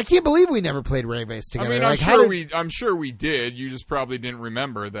than me. I can't believe we never played Wave Race together. I mean, I'm sure we did. You just probably didn't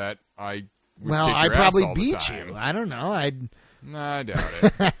remember that I would kick your probably ass all beat the time. you. I don't know. I doubt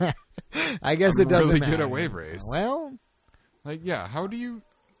it. I guess it doesn't really matter. Good at Wave Race. Well, like, yeah. How do you?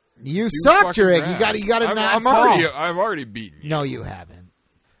 You suck, Drake. You got to not fall. I've already beaten you. No, you haven't.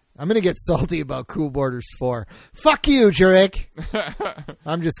 I'm gonna get salty about Cool Borders 4. Fuck you, Drake.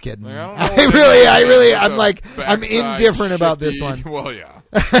 I'm just kidding. Like, I'm indifferent about this one. Well, yeah.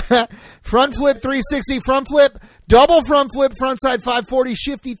 Front flip 360, front flip, double front flip, front side 540,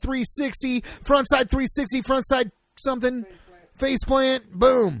 shifty 360, front side 360, front side something, face plant,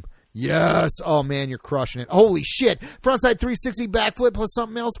 boom. Yes. Oh, man, you're crushing it. Holy shit. Frontside 360 backflip plus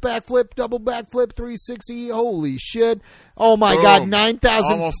something else backflip, double backflip 360. Holy shit. Oh, my God.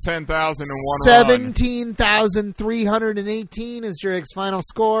 9,000. Almost 10,000 in one 17,318 is Drake's final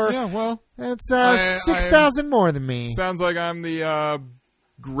score. Yeah, well. That's 6,000 more than me. Sounds like I'm the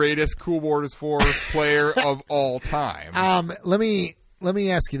greatest Cool Borders 4 player of all time. Let me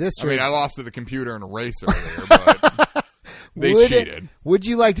ask you this, Drake. I mean, I lost to the computer in a race earlier, but... They cheated. Would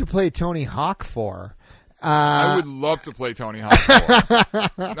you like to play Tony Hawk 4? I would love to play Tony Hawk 4.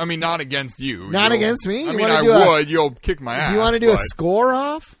 I mean, not against you. Not against me? I would. You'll kick my ass. Do you want to do a score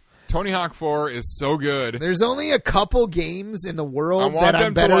off? Tony Hawk 4 is so good. There's only a couple games in the world that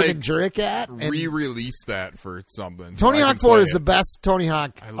I'm better than Drake at. Re-release that for something. Tony Hawk 4 is the best Tony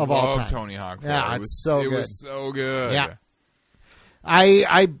Hawk of all time. I love Tony Hawk 4. Yeah, it's so good. It was so good. Yeah.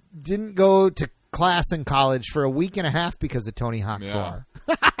 I didn't go to class in college for a week and a half because of Tony Hawk 4.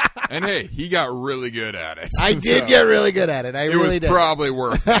 And hey, he got really good at it. I did get really good at it. I really did. It was probably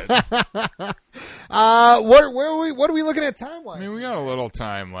worth it. What are we looking at time-wise? I mean, we got a little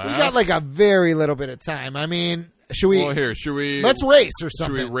time left. We got like a very little bit of time. I mean, should we... Well, should we... Let's race or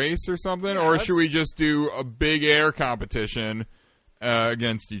something. Should we race or something? Yeah, or should we just do a big air competition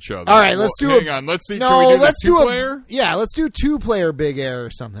against each other? All right, let's do hang on. Let's see. No, can we do let's do two-player? Let's do two-player big air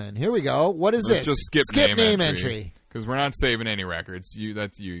or something. Here we go. What is this? Just skip name entry. Because we're not saving any records. You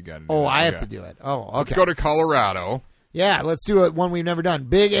got to do it. Oh, I have to do it. Oh, okay. Let's go to Colorado. Yeah, let's do it. One we've never done.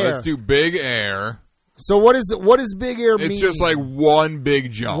 Big air. Let's do big air. So what does big air mean? It's just like one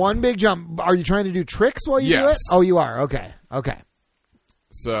big jump. One big jump. Are you trying to do tricks while you do it? Oh, you are. Okay.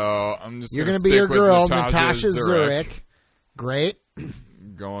 So I'm just. You're going to be your girl, Natasha Zurich. Great.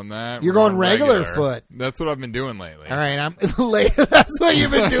 Going that. You're going regular foot. That's what I've been doing lately. All right, that's what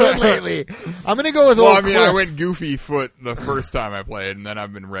you've been doing lately. I'm going to go with I went goofy foot the first time I played, and then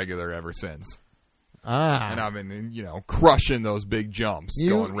I've been regular ever since. And I've been, crushing those big jumps,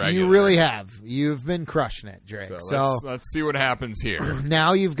 going regular. You really have. You've been crushing it, Drake. So let's see what happens here.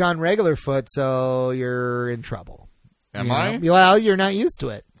 Now you've gone regular foot, so you're in trouble. Am I? Well, you're not used to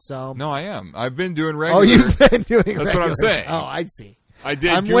it, so. No, I am. I've been doing regular. Oh, you've been doing regular. That's what I'm saying. Oh, I see. I'm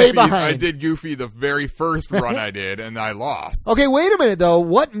Goofy, way behind. I did Goofy the very first run I did, and I lost. Okay, wait a minute, though.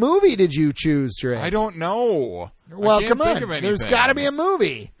 What movie did you choose, Drake? I don't know. Well, come on. There's got to be a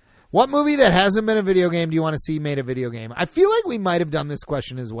movie. What movie that hasn't been a video game do you want to see made a video game? I feel like we might have done this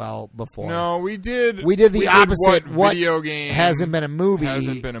question as well before. No, we did. We did the opposite. What video game hasn't been a movie?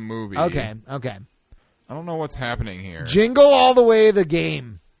 Hasn't been a movie. Okay. I don't know what's happening here. Jingle All the Way, the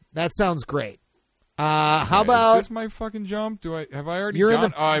game. That sounds great. How about... Is this my fucking jump? Have I already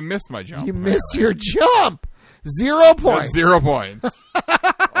gone? I missed my jump. You missed your jump. 0 points. That's 0 points.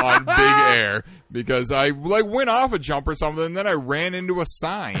 On big air. Because I went off a jump or something, and then I ran into a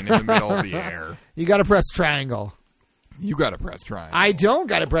sign in the middle of the air. You got to press triangle. You got to press triangle. I don't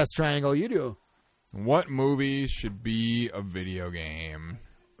got to press triangle. You do. What movie should be a video game?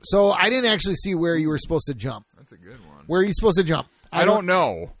 So I didn't actually see where you were supposed to jump. That's a good one. Where are you supposed to jump? I don't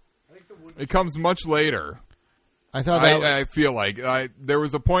know. It comes much later. I thought I feel like there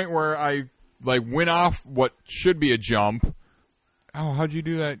was a point where I went off what should be a jump. Oh, how'd you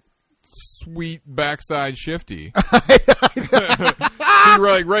do that? Sweet backside shifty. See,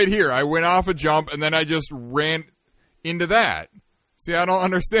 right here, I went off a jump and then I just ran into that. See, I don't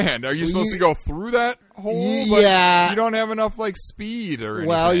understand. Are you supposed to go through that hole? Yeah. You don't have enough speed or anything.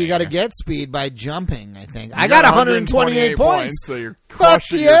 Well, you got to get speed by jumping, I think. I got 128 points. So you're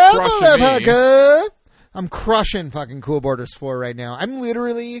crushing, me. I'm crushing fucking Cool Borders 4 right now.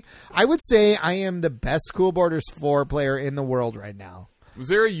 I would say I am the best Cool Borders 4 player in the world right now. Was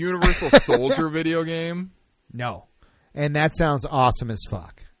there a Universal Soldier video game? No. And that sounds awesome as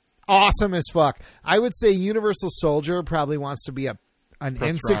fuck. Awesome as fuck. I would say Universal Soldier probably wants to be an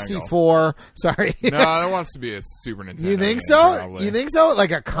N64. Triangle. Sorry. No, that wants to be a Super Nintendo. You think so? Probably. You think so?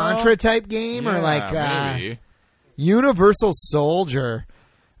 Like a Contra type game? Yeah, or maybe. Universal Soldier.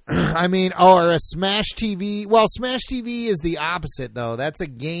 I mean, or a Smash TV. Well, Smash TV is the opposite, though. That's a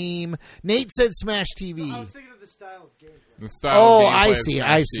game. Nate said Smash TV. I was thinking of the style of gameplay. The style of gameplay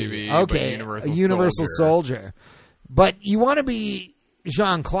I see. TV, okay, Universal Soldier. But you want to be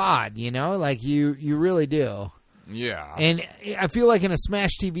Jean-Claude, Like, you really do. Yeah. And I feel like in a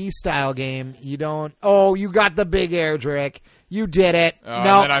Smash TV style game, you don't... Oh, you got the big air, Drake. You did it. No. And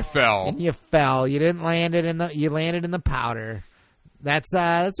then I fell. And you fell. You didn't land it you landed in the powder. That's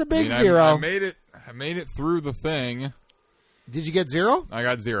a big 0. I made it through the thing. Did you get 0? I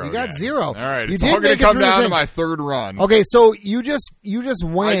got 0. You got 0. All right. It's all going to come down to my third run. Okay, so you just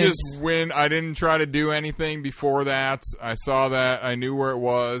went. I just win. I didn't try to do anything before that. I saw that. I knew where it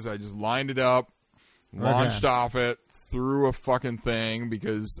was. I just lined it up, launched off it, threw a fucking thing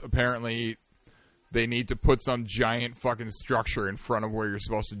because apparently they need to put some giant fucking structure in front of where you're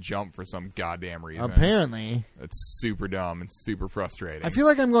supposed to jump for some goddamn reason. Apparently. It's super dumb. It's super frustrating. I feel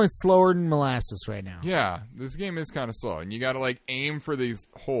like I'm going slower than molasses right now. Yeah, this game is kind of slow. And you got to, aim for these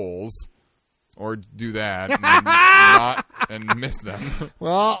holes or do that and miss them.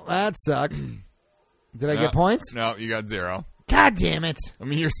 Well, that sucked. Did I get points? No, you got 0. God damn it. I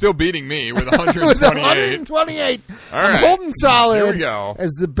mean, you're still beating me with 128. With 128. All right. I'm holding solid. Here we go.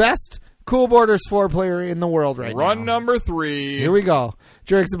 As the best Cool Borders 4 player in the world right now. Run number 3. Here we go.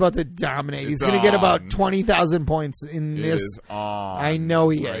 Drake's about to dominate. He's going to get about 20,000 points in this. It is on. I know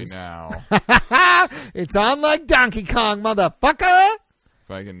he right is. Now. It's on like Donkey Kong, motherfucker.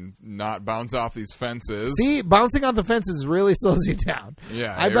 If I can not bounce off these fences. See, bouncing off the fences really slows you down.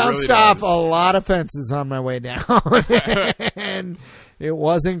 Yeah, I bounced off a lot of fences on my way down. And it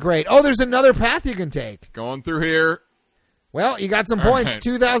wasn't great. Oh, there's another path you can take. Going through here. Well, you got some points. Right.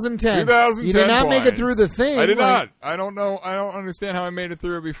 2010. 2010 You did not points. make it through the thing. I did not. I don't know. I don't understand how I made it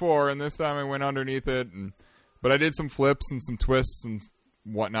through it before, and this time I went underneath it. But I did some flips and some twists and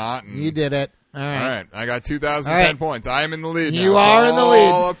whatnot. And you did it. All right. I got 2010 points. I am in the lead now. You are in the lead.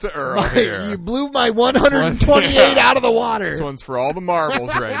 All up to Earl here. You blew my 128 out of the water. This one's for all the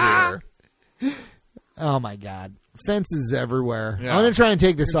marbles right here. Oh, my God. Fences everywhere. Yeah. I'm going to try and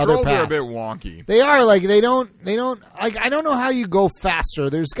take this other path. Controls are a bit wonky. They are. They don't, I don't know how you go faster.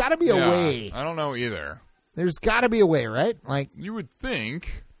 There's got to be a way. I don't know either. There's got to be a way, right? You would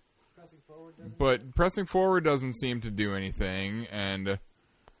think, but pressing forward doesn't seem to do anything, and,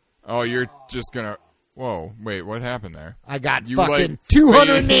 you're just going to, whoa, wait, what happened there? I got fucking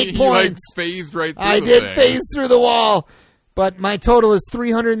 208 points. You phased right through I did phase through the wall, but my total is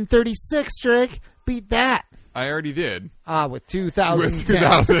 336, Drake. Beat that. I already did. With 2010. With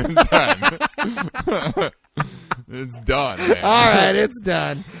 2010. It's done, man. All right, it's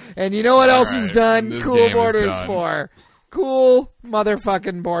done. And you know what else is done? Cool Borders 4. Cool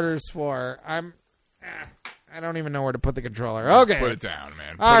motherfucking Borders 4. I don't even know where to put the controller. Okay. Put it down,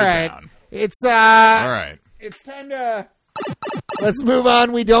 man. All right. It's all right. It's time to let's move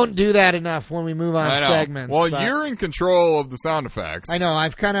on. We don't do that enough when we move on segments. Well, you're in control of the sound effects. I know.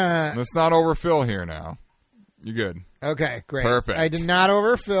 I've kind of. Let's not overfill here now. You're good. Okay, great. Perfect. I did not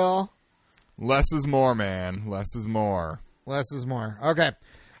overfill. Less is more, man. Less is more. Less is more. Okay.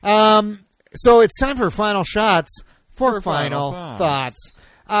 So it's time for final shots for final thoughts.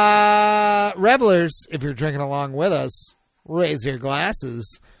 Revelers, if you're drinking along with us, raise your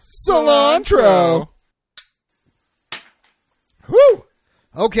glasses. Cilantro. Woo!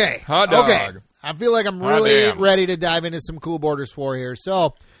 Okay. Hot dog. Okay. I feel like I'm really ready to dive into some Cool Borders 4 here.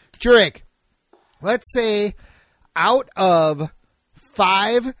 So, Jurek, let's say out of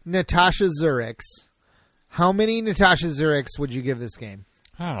 5 Natasha Zurichs, how many Natasha Zurichs would you give this game?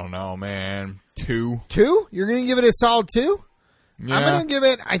 I don't know, man. 2. 2? You're going to give it a solid 2? Yeah. I'm going to give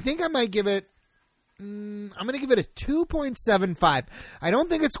it, I think I might give it, I'm going to give it a 2.75. I don't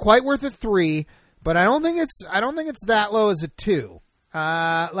think it's quite worth a 3, but I don't think it's that low as a 2.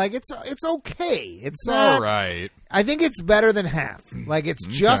 It's okay. It's not, all right. I think it's better than half. Like, it's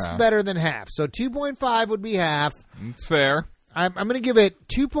just better than half. So 2.5 would be half. It's fair. I'm going to give it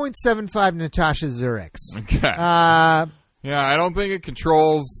 2.75 Natasha Zurichs. Okay. Yeah, I don't think it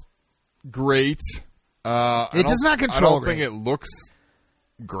controls great. It does not control. I don't think it looks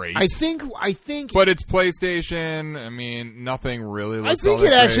great. I think. But it's PlayStation. I mean, nothing really looks. I think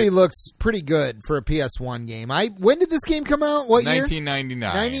it actually looks pretty good for a PS1 game. When did this game come out? What year?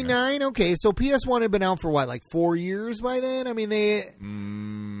 1999. 99. Okay, so PS1 had been out for what, like 4 years by then? I mean, they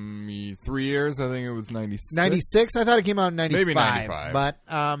 3 years. I think it was 96. 96. I thought it came out in 95. Maybe 95. But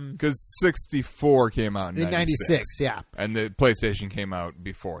because 64 came out in 96. Yeah, and the PlayStation came out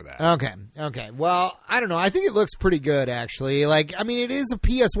before that. Okay. Well, I don't know. I think it looks pretty good actually. Like, I mean, it is a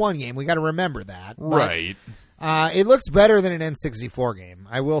PS1 game. We got to remember that. Right. It looks better than an N64 game.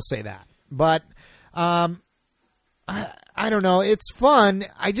 I will say that. But I don't know. It's fun.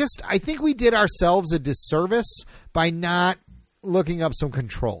 I think we did ourselves a disservice by not looking up some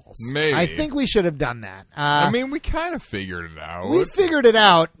controls. Maybe. I think we should have done that. I mean, we kind of figured it out. We figured it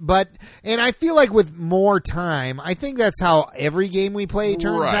out, and I feel like with more time, I think that's how every game we play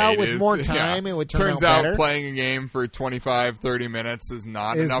turns out. With more time, it would turn out better. Playing a game for 25, 30 minutes is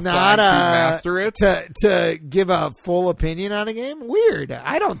not enough time to master it. To give a full opinion on a game? Weird.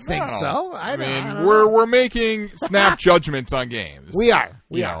 I don't think so. I mean, we're making snap judgments on games. We are.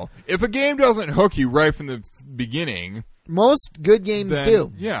 We are. If a game doesn't hook you right from the beginning... Most good games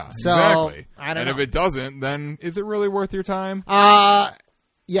do. Yeah, so, exactly. I don't know. And if it doesn't, then is it really worth your time?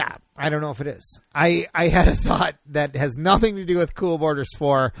 Yeah, I don't know if it is. I had a thought that has nothing to do with Cool Borders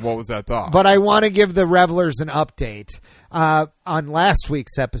 4. What was that thought? But I want to give the Revelers an update. On last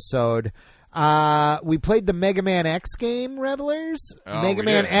week's episode, we played the Mega Man X game, Revelers. Mega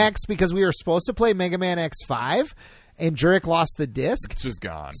Man X, because we were supposed to play Mega Man X5. And Jurek lost the disc. It's just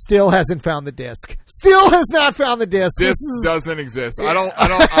gone. Still hasn't found the disc. Still has not found the disc. Disc doesn't exist.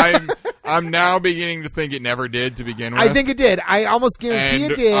 I'm now beginning to think it never did to begin with. I think it did. I almost guarantee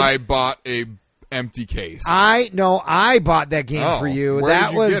it did. I bought a empty case. I bought that game for you. Where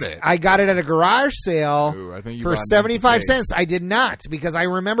did you get it? I got it at a garage sale for 75 cents. I did not, because I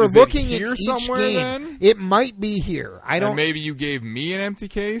remember looking at each game. Then? It might be here. And maybe you gave me an empty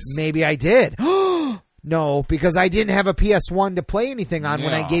case? Maybe I did. No, because I didn't have a PS1 to play anything on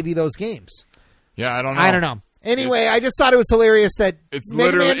when I gave you those games. Yeah, I don't know. I don't know. Anyway, I just thought it was hilarious that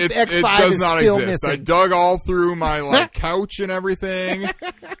Mega Man X5 is still missing. I dug all through my couch and everything.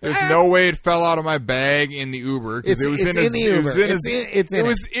 There's no way it fell out of my bag in the Uber, because it was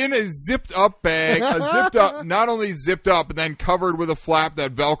in a zipped up bag, not only zipped up, but then covered with a flap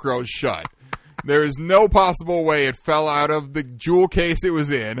that Velcro's shut. There is no possible way it fell out of the jewel case it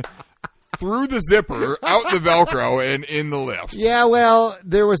was in, through the zipper, out the Velcro, and in the lift. Yeah, well,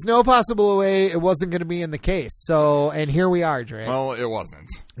 there was no possible way it wasn't going to be in the case. So, and here we are, Dre. Well, it wasn't.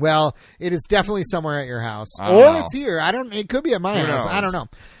 Well, it is definitely somewhere at your house, it's here. It could be at my house. I don't know.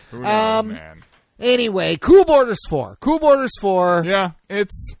 Who knows, man? Anyway, Cool Borders 4. Cool Borders 4. Yeah,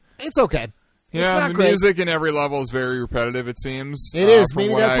 it's okay. Yeah, it's not the great. Music in every level is very repetitive, it seems. It is.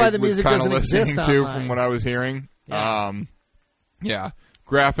 Maybe that's why the music doesn't exist online. From what I was hearing. Yeah.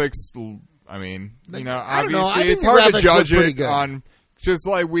 Graphics, I mean, obviously it's hard to judge it on, just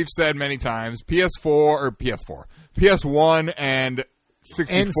like we've said many times, PS1 and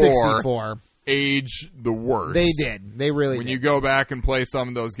 64 age the worst. They did. They really When did. you go back and play some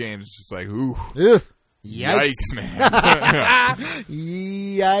of those games, it's just like, ooh. Yikes, man.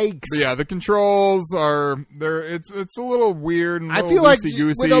 Yikes. But yeah, the controls are there. It's a little weird. And I feel like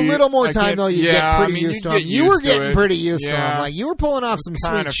with a little more time though, you get pretty used to them. You were getting pretty used to them. Like you were pulling off some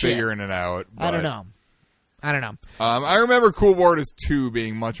sweet shit. Figuring it out. I don't know. I remember Cool Borders 2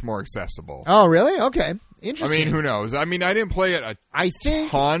 being much more accessible. Oh, really? Okay. Interesting. I mean, who knows? I mean, I didn't play it a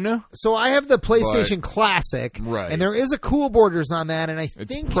ton. So I have the PlayStation Classic, right? And there is a Cool Borders on that, and I think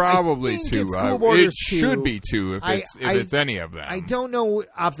it's probably 2. It's Cool Borders 2. It should be 2 if it's any of them. I don't know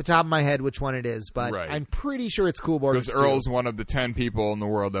off the top of my head which one it is, but I'm pretty sure it's Cool Borders 2. Because Earl's one of the 10 people in the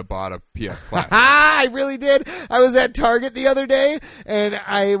world that bought a PS Classic. I really did. I was at Target the other day, and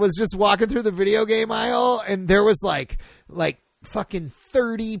I was just walking through the video game aisle, and there was like fucking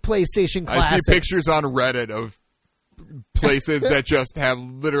 30 PlayStation Classics. I see pictures on Reddit of places that just have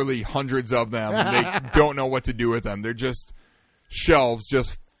literally hundreds of them. They don't know what to do with them. They're just shelves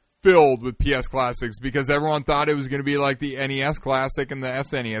just filled with PS Classics because everyone thought it was going to be like the NES Classic and the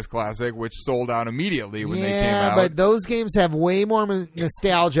SNES Classic, which sold out immediately when they came out. Yeah, but those games have way more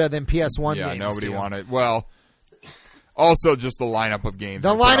nostalgia than PS1 games. Yeah, nobody wanted. Well, also just the lineup of games.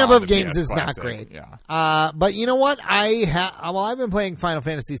 The lineup of games is Classic. not great. Yeah. But you know what? I've been playing Final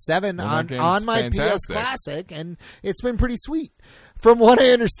Fantasy VII on my fantastic. PS Classic, and it's been pretty sweet. From what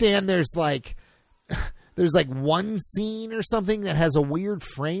I understand, there's like one scene or something that has a weird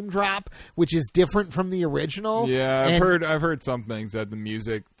frame drop, which is different from the original. Yeah, I've heard some things that the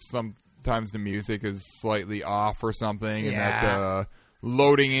music sometimes the music is slightly off or something, and that the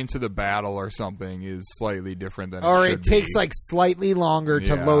loading into the battle or something is slightly different than it takes like slightly longer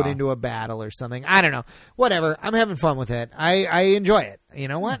to load into a battle or something. I don't know. Whatever. I'm having fun with it. I enjoy it. You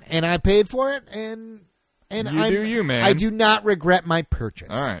know what? And I paid for it, and you, man. I do not regret my purchase.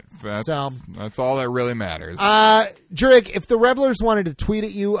 All right. That's all that really matters. Jurek, if the Revelers wanted to tweet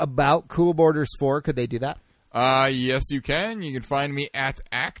at you about Cool Borders 4, could they do that? Yes, you can. You can find me at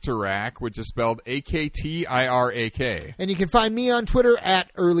Actorak, which is spelled AKTIRAK. And you can find me on Twitter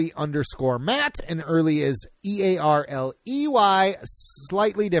at Early_Matt, and Early is EARLEY,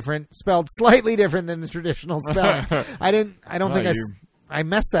 slightly different, spelled slightly different than the traditional spelling. I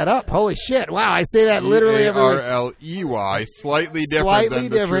messed that up. Holy shit. Wow, I say that literally every week. EARLEY, slightly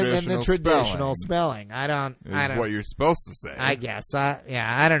different than the traditional spelling. I don't know. What you're supposed to say. I guess.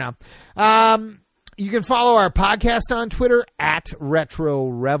 I don't know. You can follow our podcast on Twitter at Retro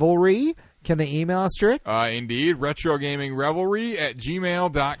Revelry. Can they email us, Jurek? Indeed.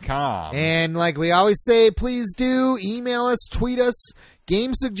 RetroGamingRevelry@gmail.com. And like we always say, please do email us, tweet us,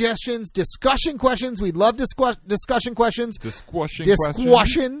 game suggestions, discussion questions. We'd love discussion questions. Discussion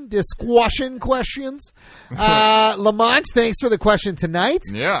questions. Lamont, thanks for the question tonight.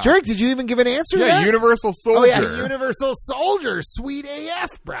 Yeah. Jurek, did you even give an answer to that? Yeah, Universal Soldier. Oh, yeah, Universal Soldier. Sweet AF,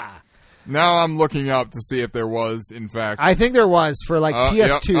 brah. Now I'm looking up to see if there was, in fact. I think there was for like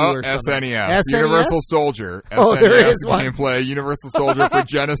PS2 or something. SNES. Universal Soldier. Oh, SNES there is one. Gameplay. Universal Soldier for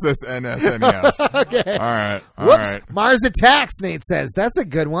Genesis and SNES. Okay. All right. Whoops. Mars Attacks, Nate says. That's a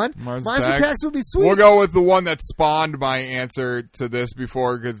good one. Mars Attacks would be sweet. We'll go with the one that spawned my answer to this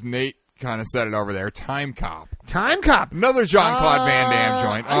before because Nate kind of said it over there. Time Cop. Time Cop. Another Jean-Claude Van Damme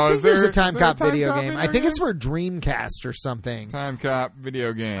joint. I think there's a Time Cop video game. I think it's for Dreamcast or something. Time Cop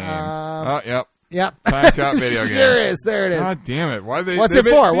video game. Yep. Yep. Time Cop video game. There it is. God damn it. What's it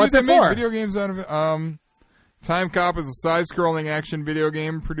for? What's it for? Video games out of it. Time Cop is a side-scrolling action video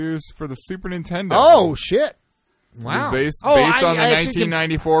game produced for the Super Nintendo. Oh, shit. Wow. Based on the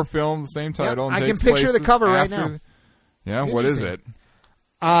 1994 film, the same title. Yep, I can picture the cover right now. Yeah, what is it?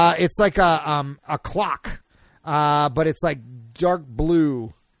 It's like a clock, but it's like dark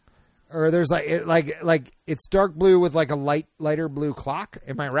blue. Or there's like it's dark blue with like a lighter blue clock.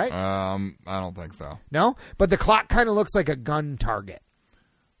 Am I right? I don't think so. No, but the clock kind of looks like a gun target.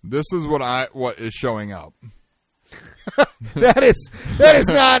 This is what is showing up. that is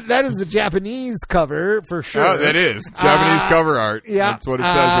a Japanese cover for sure. Oh, that is Japanese cover art. Yeah, that's what it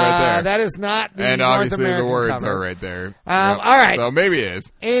says right there. That is not the and North obviously American the words cover. are right there. All right, so maybe it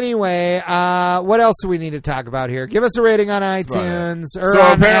is. Anyway, what else do we need to talk about here? Give us a rating on iTunes. Or so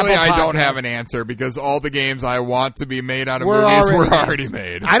on apparently Apple I don't Podcasts. have an answer because all the games I want to be made out of movies were already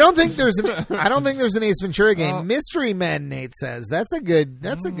made. I don't think there's an Ace Ventura game. Mystery Men, Nate says that's a good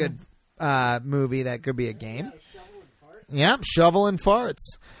movie that could be a game. Yeah, Shovel and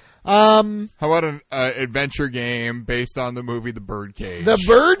Farts. How about an adventure game based on the movie The Birdcage? The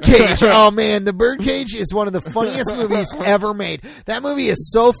Birdcage. Oh, man. The Birdcage is one of the funniest movies ever made. That movie is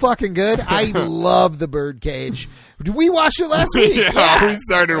so fucking good. I love The Birdcage. Did we watch it last week? Yeah, we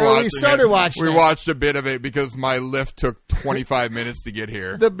started watching it. We watched a bit of it because my lift took 25 minutes to get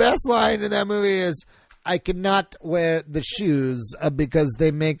here. The best line in that movie is, I cannot wear the shoes because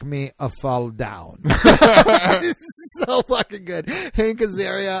they make me fall down. So fucking good. Hank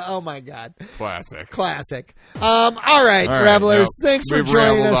Azaria. Oh my God. Classic. All right, Revelers. Thanks for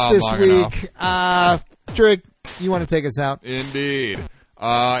joining us this week. Drake, you want to take us out? Indeed.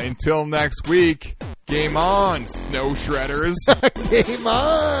 Until next week, game on, Snow Shredders. Game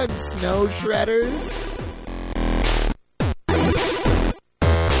on, Snow Shredders.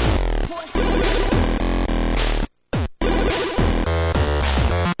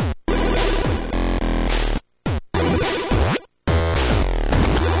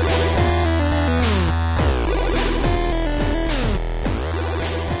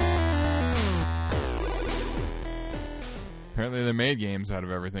 Apparently they made games out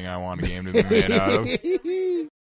of everything I want a game to be made out of.